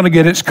world is going to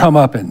get its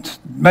comeuppance.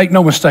 Make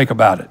no mistake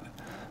about it.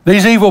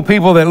 These evil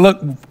people that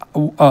look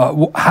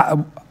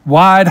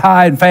wide,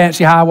 high, and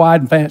fancy, high,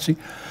 wide, and fancy.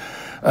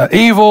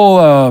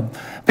 Evil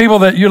people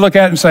that you look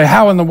at and say,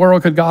 how in the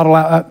world could God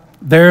allow that?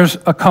 There's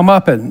a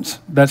comeuppance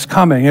that's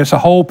coming. It's a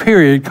whole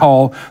period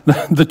called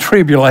the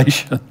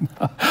tribulation.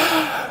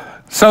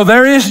 So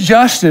there is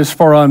justice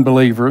for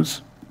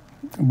unbelievers,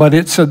 but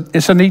it's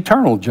an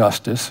eternal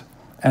justice,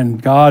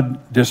 and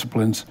God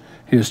disciplines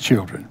his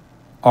children.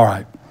 All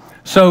right.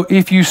 So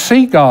if you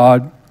see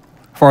God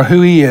for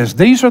who he is,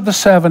 these are the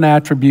 7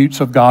 attributes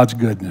of God's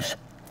goodness.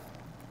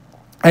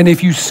 And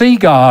if you see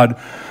God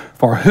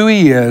for who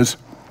he is,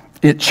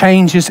 it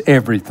changes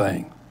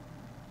everything.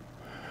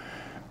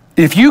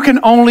 If you can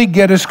only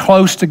get as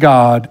close to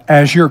God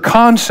as your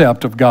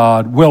concept of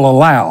God will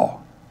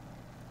allow,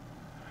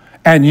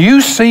 and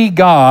you see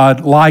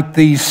God like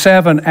these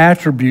 7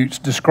 attributes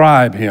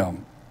describe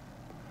him,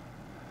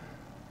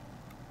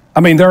 I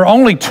mean, there are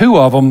only 2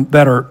 of them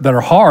that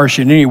are harsh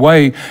in any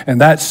way,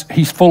 and that's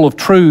he's full of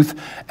truth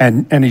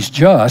and he's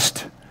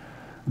just.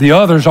 The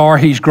others are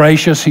he's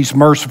gracious, he's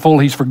merciful,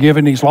 he's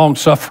forgiving, he's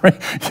long-suffering.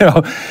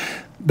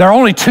 There are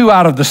only 2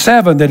 out of the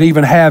 7 that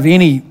even have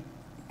any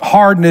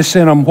hardness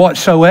in them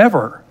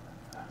whatsoever.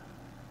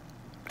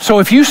 So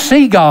if you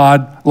see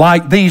God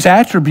like these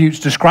attributes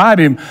describe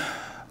him,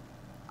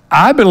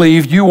 I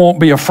believe you won't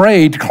be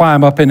afraid to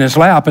climb up in his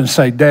lap and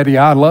say, Daddy,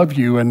 I love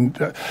you,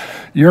 and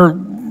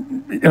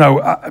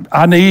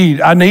I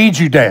need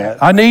you, Dad.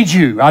 I need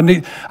you.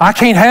 I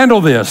can't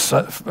handle this.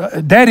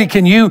 Daddy,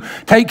 can you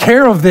take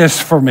care of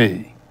this for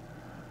me?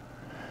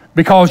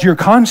 Because your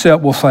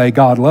concept will say,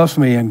 God loves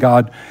me, and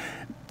God,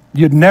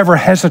 you'd never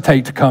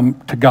hesitate to come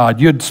to God.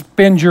 You'd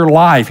spend your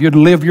life, you'd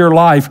live your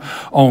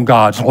life on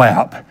God's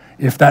lap,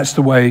 if that's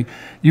the way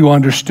you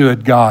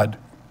understood God.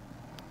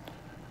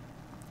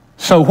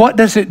 So what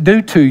does it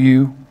do to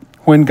you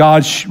when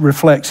God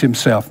reflects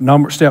himself?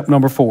 Step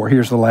number 4,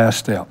 here's the last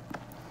step.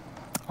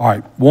 All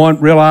right,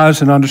 1,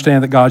 realize and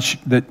understand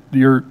that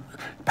your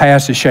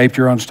past has shaped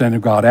your understanding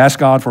of God. Ask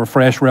God for a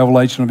fresh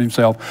revelation of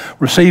himself.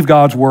 Receive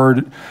God's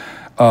word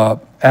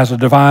as a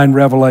divine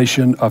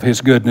revelation of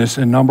his goodness.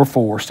 And number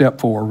 4,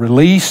 step 4,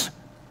 release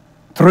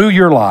through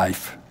your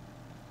life.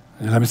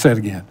 And let me say it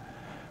again.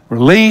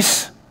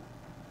 Release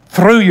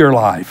through your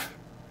life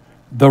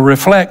the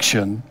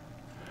reflection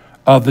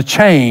of the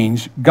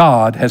change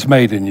God has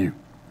made in you.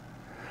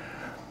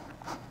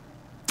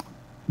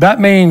 That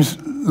means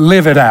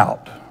live it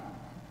out.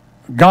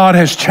 God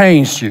has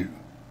changed you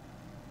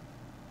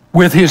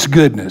with his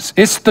goodness.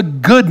 It's the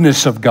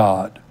goodness of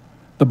God,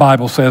 the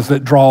Bible says,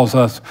 that draws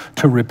us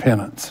to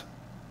repentance.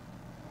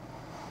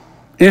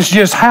 It's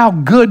just how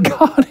good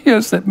God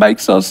is that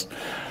makes us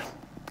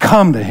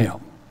come to him.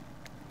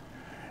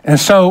 And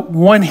so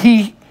when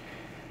he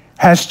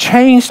has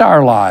changed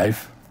our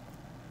life,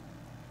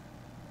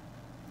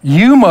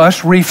 you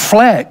must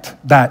reflect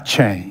that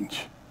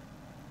change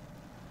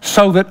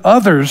so that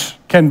others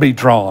can be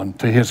drawn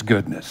to his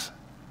goodness.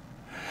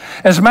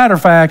 As a matter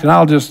of fact, and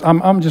I'm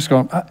just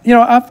going,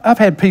 I've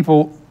had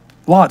people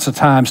lots of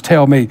times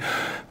tell me,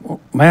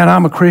 man,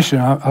 I'm a Christian.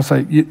 I'll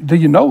say, do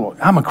you know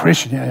I'm a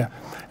Christian? Yeah.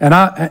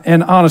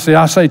 And honestly,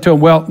 I say to them,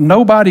 well,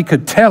 nobody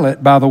could tell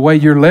it by the way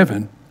you're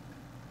living.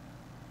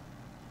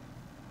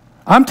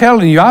 I'm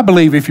telling you, I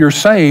believe if you're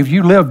saved,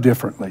 you live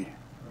differently.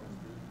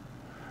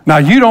 Now,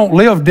 you don't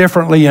live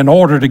differently in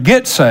order to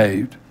get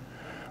saved,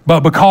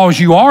 but because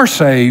you are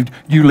saved,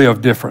 you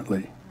live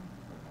differently.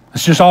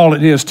 That's just all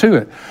it is to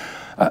it.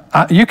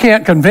 You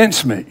can't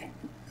convince me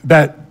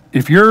that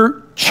if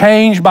you're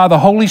changed by the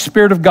Holy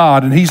Spirit of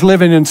God and He's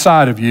living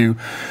inside of you,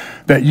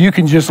 that you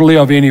can just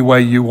live any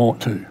way you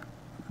want to.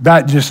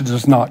 That just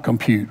does not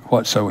compute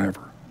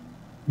whatsoever.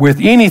 With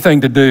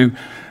anything to do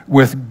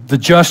with the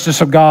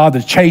justice of God,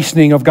 the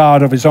chastening of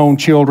God of His own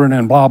children,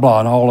 and blah, blah,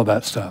 and all of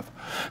that stuff.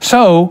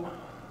 So,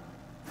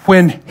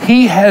 when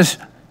He has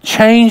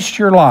changed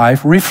your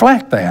life,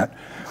 reflect that.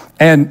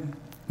 And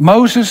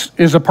Moses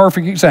is a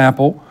perfect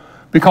example,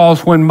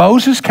 because when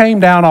Moses came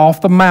down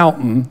off the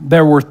mountain,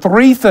 there were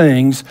 3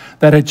 things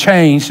that had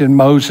changed in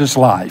Moses'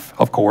 life.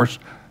 Of course,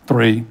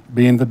 3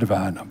 being the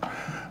divine number.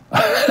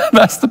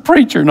 That's the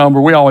preacher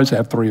number. We always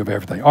have 3 of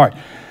everything. All right.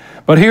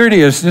 But here it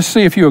is. Just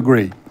see if you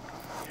agree.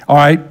 All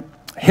right.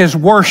 His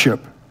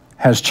worship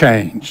has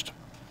changed.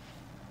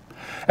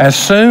 As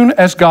soon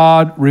as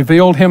God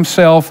revealed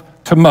Himself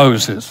to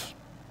Moses,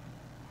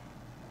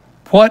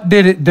 what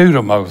did it do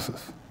to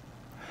Moses?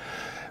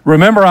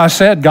 Remember, I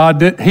said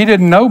he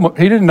didn't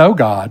know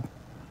God.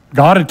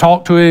 God had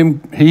talked to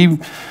him. He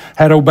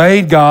had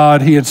obeyed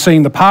God. He had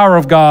seen the power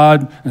of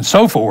God and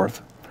so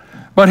forth.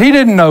 But he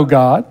didn't know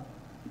God.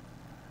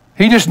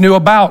 He just knew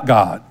about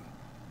God.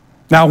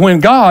 Now,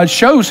 when God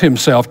shows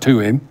Himself to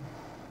him,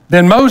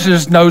 then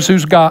Moses knows who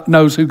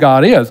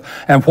God is.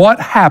 And what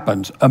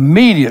happens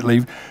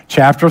immediately?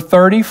 Chapter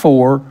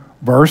 34,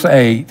 verse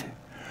 8.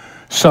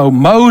 So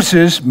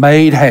Moses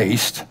made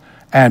haste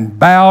and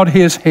bowed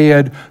his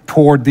head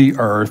toward the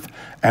earth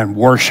and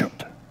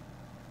worshiped.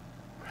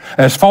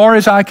 As far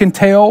as I can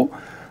tell,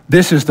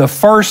 this is the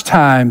first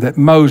time that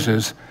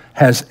Moses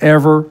has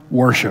ever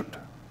worshiped.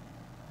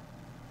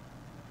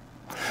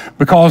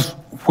 Because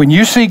when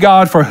you see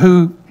God for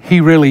who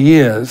He really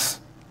is,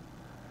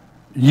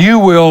 you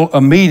will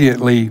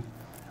immediately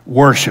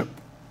worship.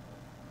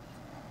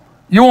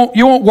 You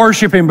won't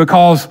worship Him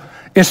because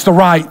it's the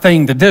right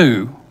thing to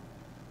do.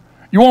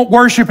 You won't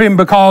worship Him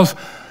because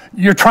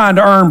you're trying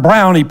to earn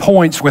brownie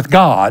points with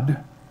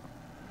God.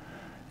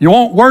 You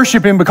won't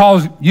worship Him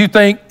because you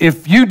think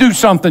if you do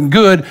something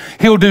good,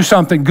 He'll do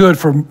something good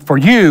for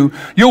you.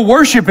 You'll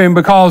worship Him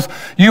because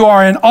you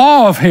are in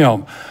awe of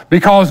Him,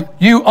 because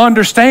you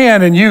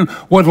understand and you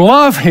would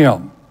love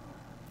Him.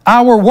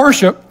 Our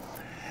worship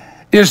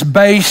is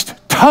based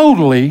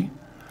totally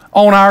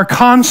on our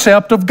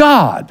concept of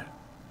God.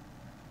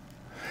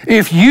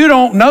 If you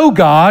don't know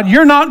God,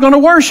 you're not going to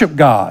worship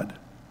God.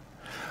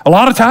 A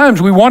lot of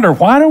times we wonder,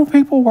 why don't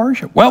people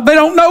worship? Well, they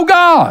don't know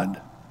God.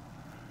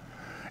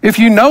 If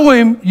you know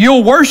Him,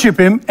 you'll worship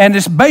Him, and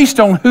it's based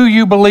on who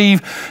you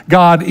believe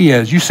God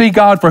is. You see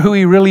God for who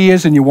He really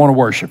is, and you want to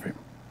worship Him.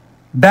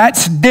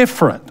 That's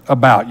different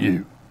about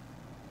you.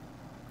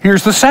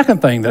 Here's the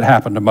second thing that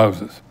happened to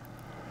Moses.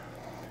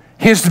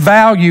 His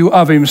value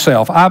of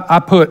himself.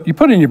 You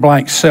put in your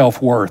blank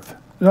self-worth. Is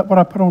that what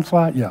I put on the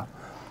slide? Yeah.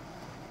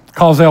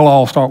 Because they'll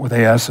all start with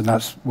S, and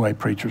that's the way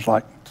preachers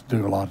like to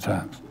do a lot of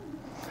times.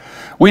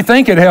 We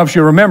think it helps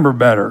you remember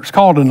better. It's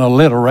called an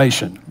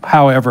alliteration.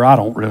 However, I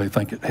don't really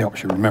think it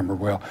helps you remember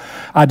well.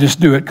 I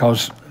just do it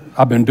because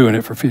I've been doing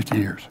it for 50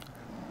 years.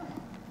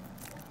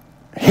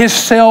 His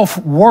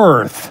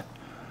self-worth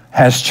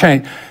has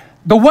changed.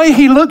 The way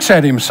he looks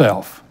at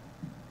himself,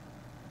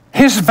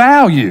 his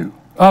value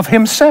of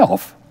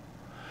himself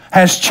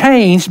has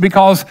changed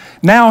because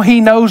now he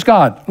knows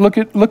God. Look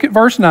at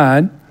verse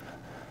 9.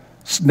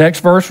 Next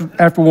verse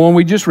after one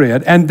we just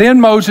read. And then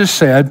Moses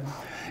said,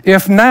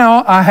 if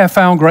now I have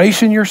found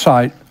grace in your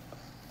sight,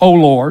 O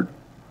Lord,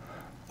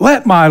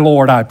 let my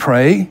Lord, I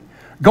pray,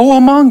 go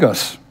among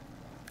us,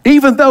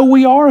 even though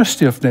we are a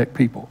stiff-necked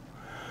people,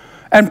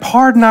 and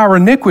pardon our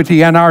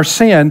iniquity and our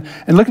sin.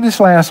 And look at this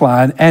last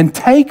line, and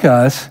take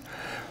us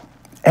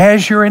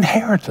as your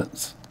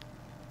inheritance.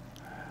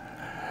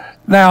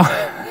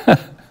 Now,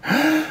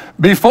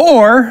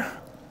 before,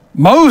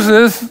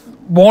 Moses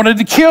wanted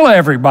to kill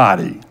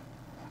everybody.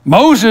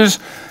 Moses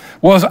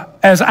was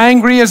as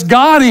angry as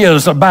God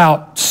is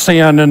about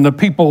sin and the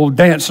people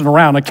dancing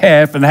around a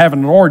calf and having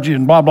an orgy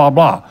and blah, blah,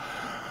 blah.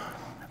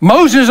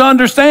 Moses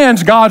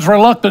understands God's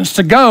reluctance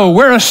to go.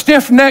 We're a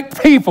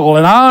stiff-necked people,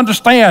 and I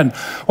understand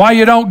why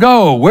you don't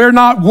go. We're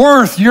not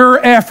worth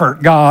your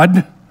effort,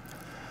 God.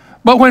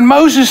 But when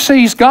Moses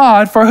sees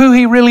God for who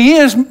He really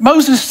is,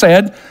 Moses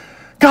said,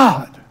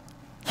 God,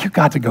 you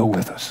got to go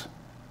with us.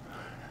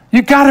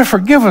 You got to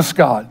forgive us,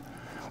 God.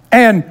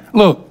 And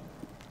look,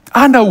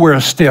 I know we're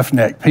a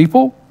stiff-necked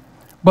people,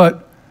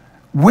 but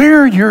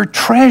we're your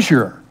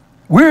treasure.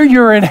 We're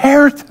your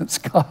inheritance,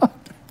 God.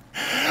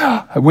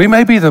 We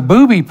may be the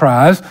booby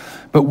prize,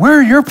 but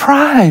we're your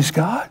prize,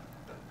 God.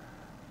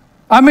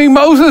 I mean,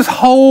 Moses'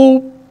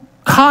 whole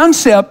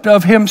concept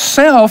of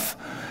himself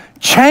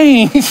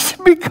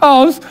changed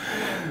because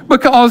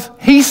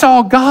he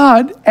saw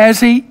God as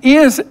He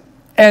is,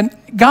 and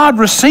God,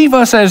 receive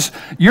us as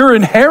your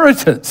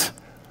inheritance.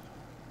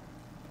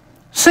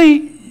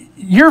 See,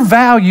 your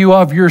value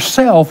of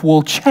yourself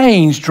will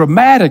change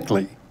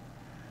dramatically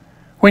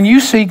when you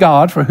see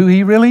God for who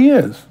he really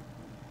is.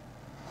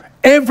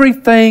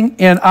 Everything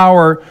in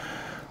our,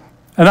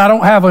 and I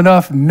don't have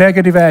enough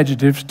negative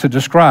adjectives to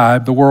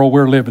describe the world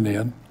we're living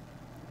in.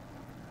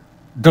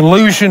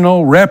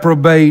 Delusional,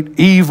 reprobate,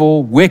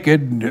 evil,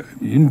 wicked,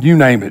 you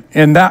name it.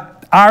 In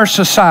that, our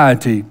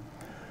society,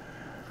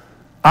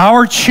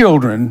 our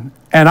children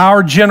and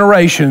our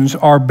generations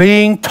are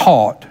being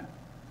taught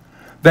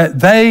that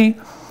they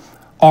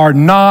are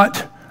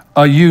not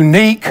a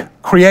unique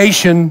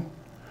creation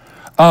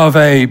of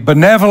a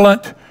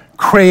benevolent,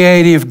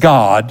 creative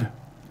God,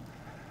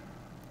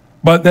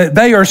 but that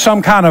they are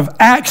some kind of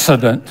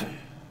accident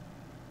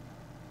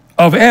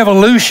of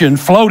evolution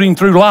floating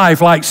through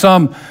life like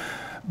some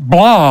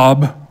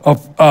blob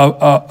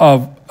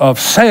of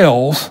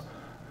cells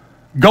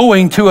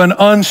going to an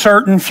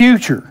uncertain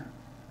future.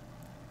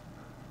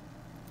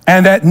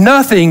 And that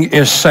nothing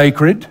is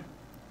sacred,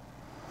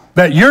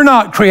 that you're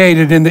not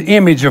created in the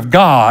image of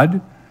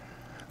God,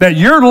 that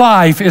your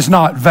life is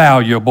not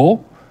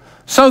valuable,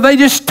 so they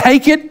just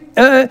take it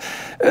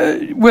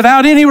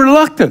without any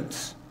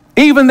reluctance,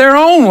 even their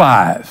own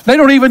lives. They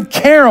don't even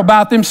care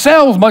about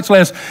themselves, much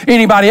less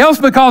anybody else,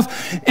 because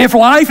if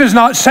life is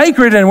not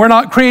sacred and we're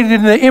not created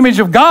in the image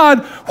of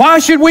God, why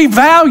should we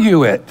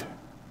value it?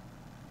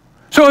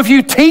 So if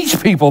you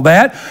teach people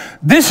that,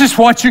 this is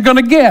what you're going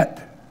to get.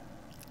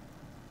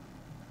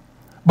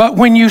 But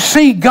when you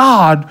see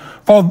God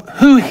for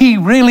who he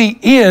really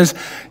is,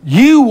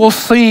 you will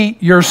see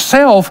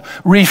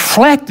yourself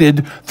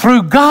reflected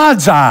through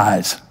God's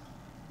eyes.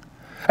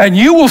 And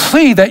you will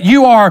see that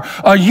you are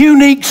a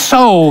unique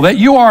soul, that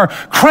you are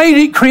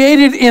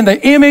created in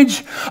the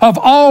image of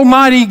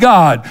Almighty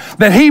God,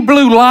 that he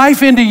blew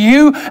life into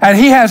you and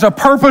he has a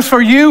purpose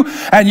for you,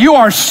 and you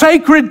are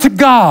sacred to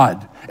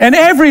God. And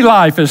every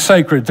life is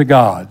sacred to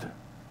God.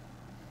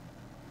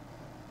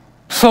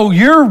 So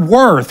your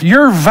worth,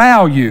 your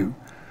value,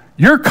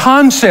 your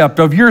concept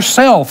of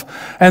yourself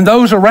and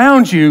those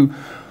around you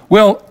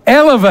will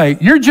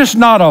elevate. You're just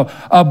not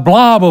a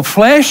blob of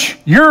flesh.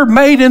 You're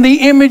made in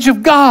the image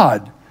of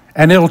God.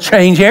 And it'll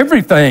change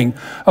everything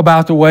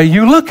about the way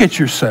you look at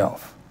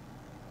yourself.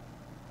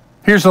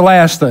 Here's the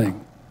last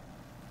thing.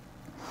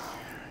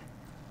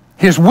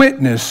 His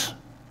witness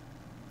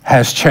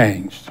has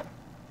changed.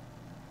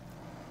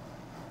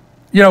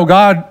 You know,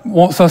 God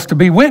wants us to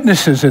be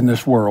witnesses in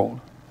this world.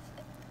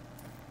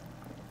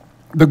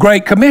 The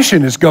Great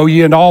Commission is go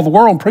ye into all the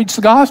world and preach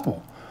the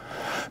gospel,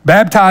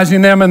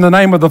 baptizing them in the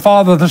name of the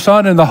Father, the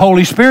Son, and the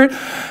Holy Spirit.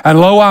 And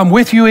lo, I'm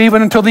with you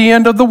even until the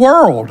end of the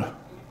world.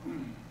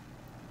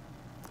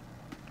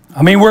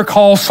 I mean, we're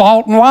called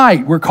salt and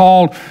light. We're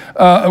called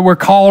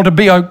to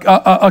be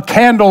a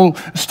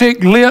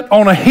candlestick lit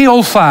on a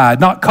hillside,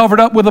 not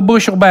covered up with a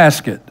bushel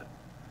basket.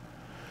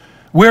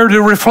 We're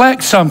to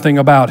reflect something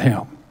about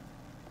him.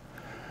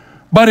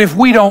 But if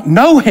we don't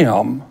know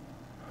him,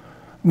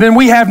 then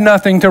we have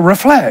nothing to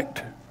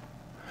reflect.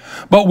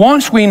 But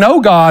once we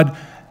know God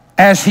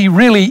as he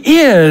really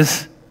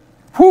is,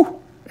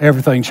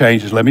 everything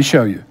changes. Let me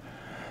show you.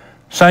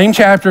 Same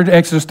chapter,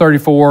 Exodus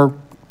 34,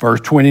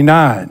 verse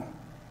 29.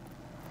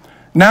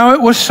 Now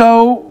it was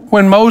so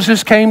when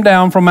Moses came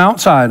down from Mount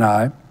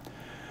Sinai,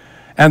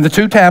 and the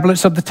 2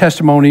 tablets of the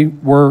testimony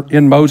were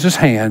in Moses'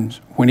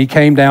 hands when he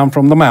came down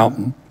from the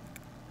mountain.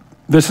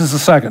 This is the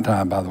second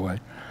time, by the way.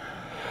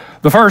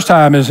 The first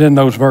time is in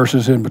those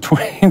verses in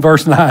between,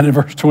 verse 9 and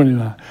verse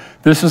 29.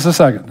 This is the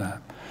second time.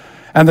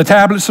 And the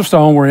tablets of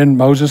stone were in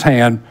Moses'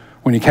 hand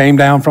when he came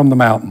down from the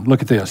mountain.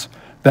 Look at this.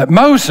 That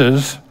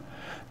Moses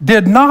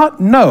did not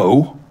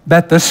know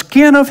that the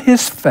skin of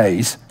his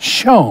face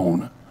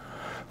shone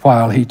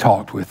while he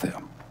talked with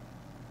them.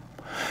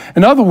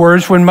 In other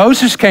words, when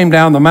Moses came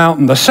down the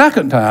mountain the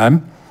second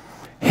time,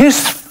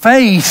 his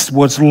face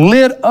was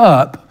lit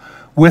up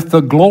with the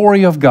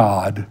glory of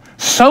God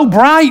so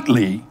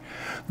brightly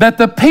that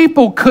the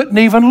people couldn't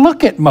even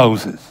look at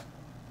Moses.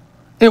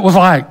 It was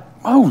like,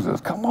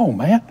 Moses, come on,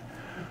 man.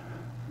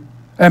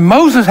 And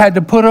Moses had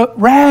to put a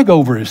rag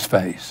over his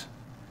face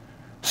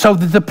so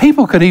that the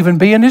people could even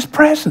be in his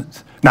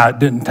presence. Now, it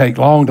didn't take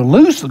long to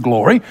lose the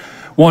glory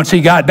once he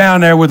got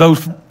down there with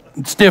those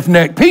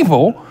stiff-necked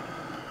people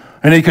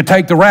and he could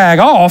take the rag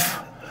off.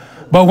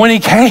 But when he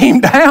came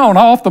down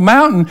off the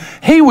mountain,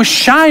 he was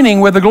shining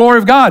with the glory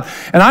of God.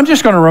 And I'm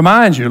just going to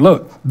remind you,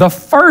 look,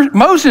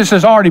 Moses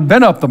has already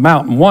been up the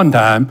mountain one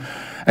time,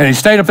 and he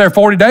stayed up there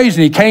 40 days,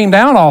 and he came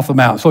down off the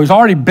mountain. So he's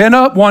already been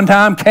up one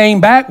time,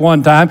 came back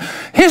one time.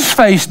 His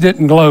face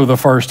didn't glow the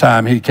first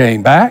time he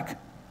came back.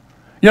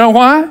 You know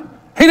why?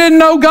 He didn't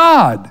know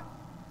God.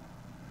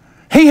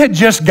 He had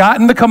just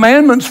gotten the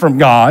commandments from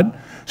God,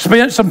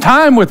 spent some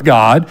time with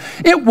God.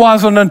 It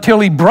wasn't until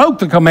he broke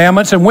the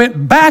commandments and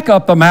went back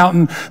up the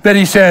mountain that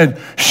he said,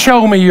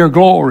 show me your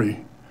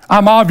glory.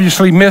 I'm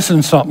obviously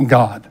missing something,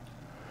 God.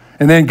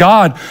 And then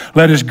God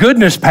let his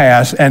goodness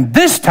pass. And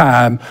this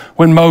time,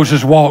 when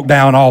Moses walked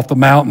down off the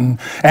mountain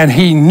and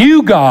he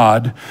knew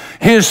God,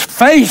 his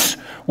face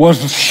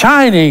was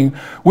shining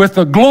with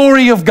the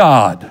glory of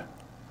God.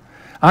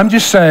 I'm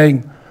just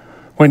saying,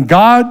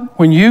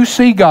 when you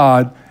see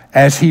God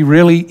as he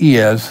really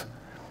is,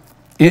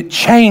 it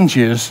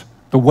changes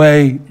the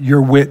way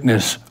your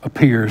witness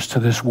appears to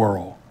this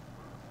world.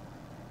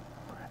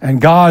 And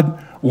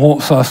God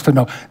wants us to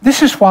know.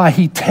 This is why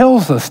he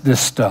tells us this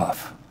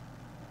stuff,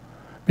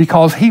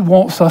 because he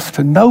wants us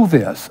to know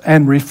this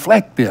and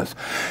reflect this.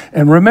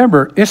 And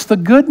remember, it's the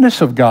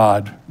goodness of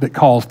God that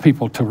calls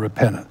people to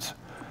repentance.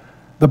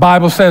 The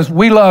Bible says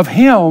we love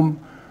him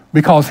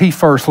because he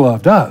first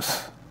loved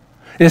us.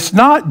 It's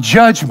not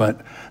judgment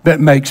that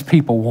makes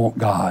people want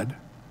God.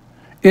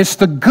 It's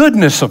the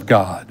goodness of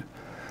God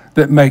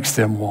that makes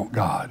them want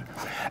God.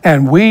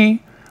 And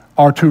we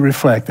are to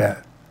reflect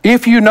that.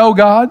 If you know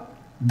God,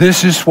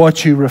 this is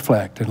what you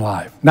reflect in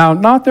life. Now,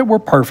 not that we're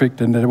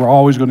perfect and that we're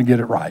always going to get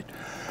it right,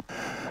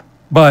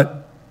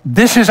 but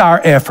this is our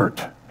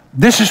effort.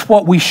 This is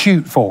what we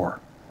shoot for.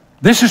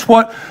 This is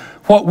what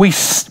we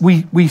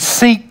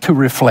seek to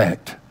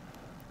reflect,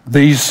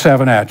 these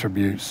 7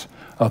 attributes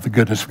of the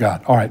goodness of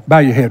God. All right, bow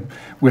your head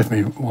with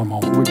me one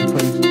moment, would you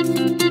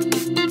please?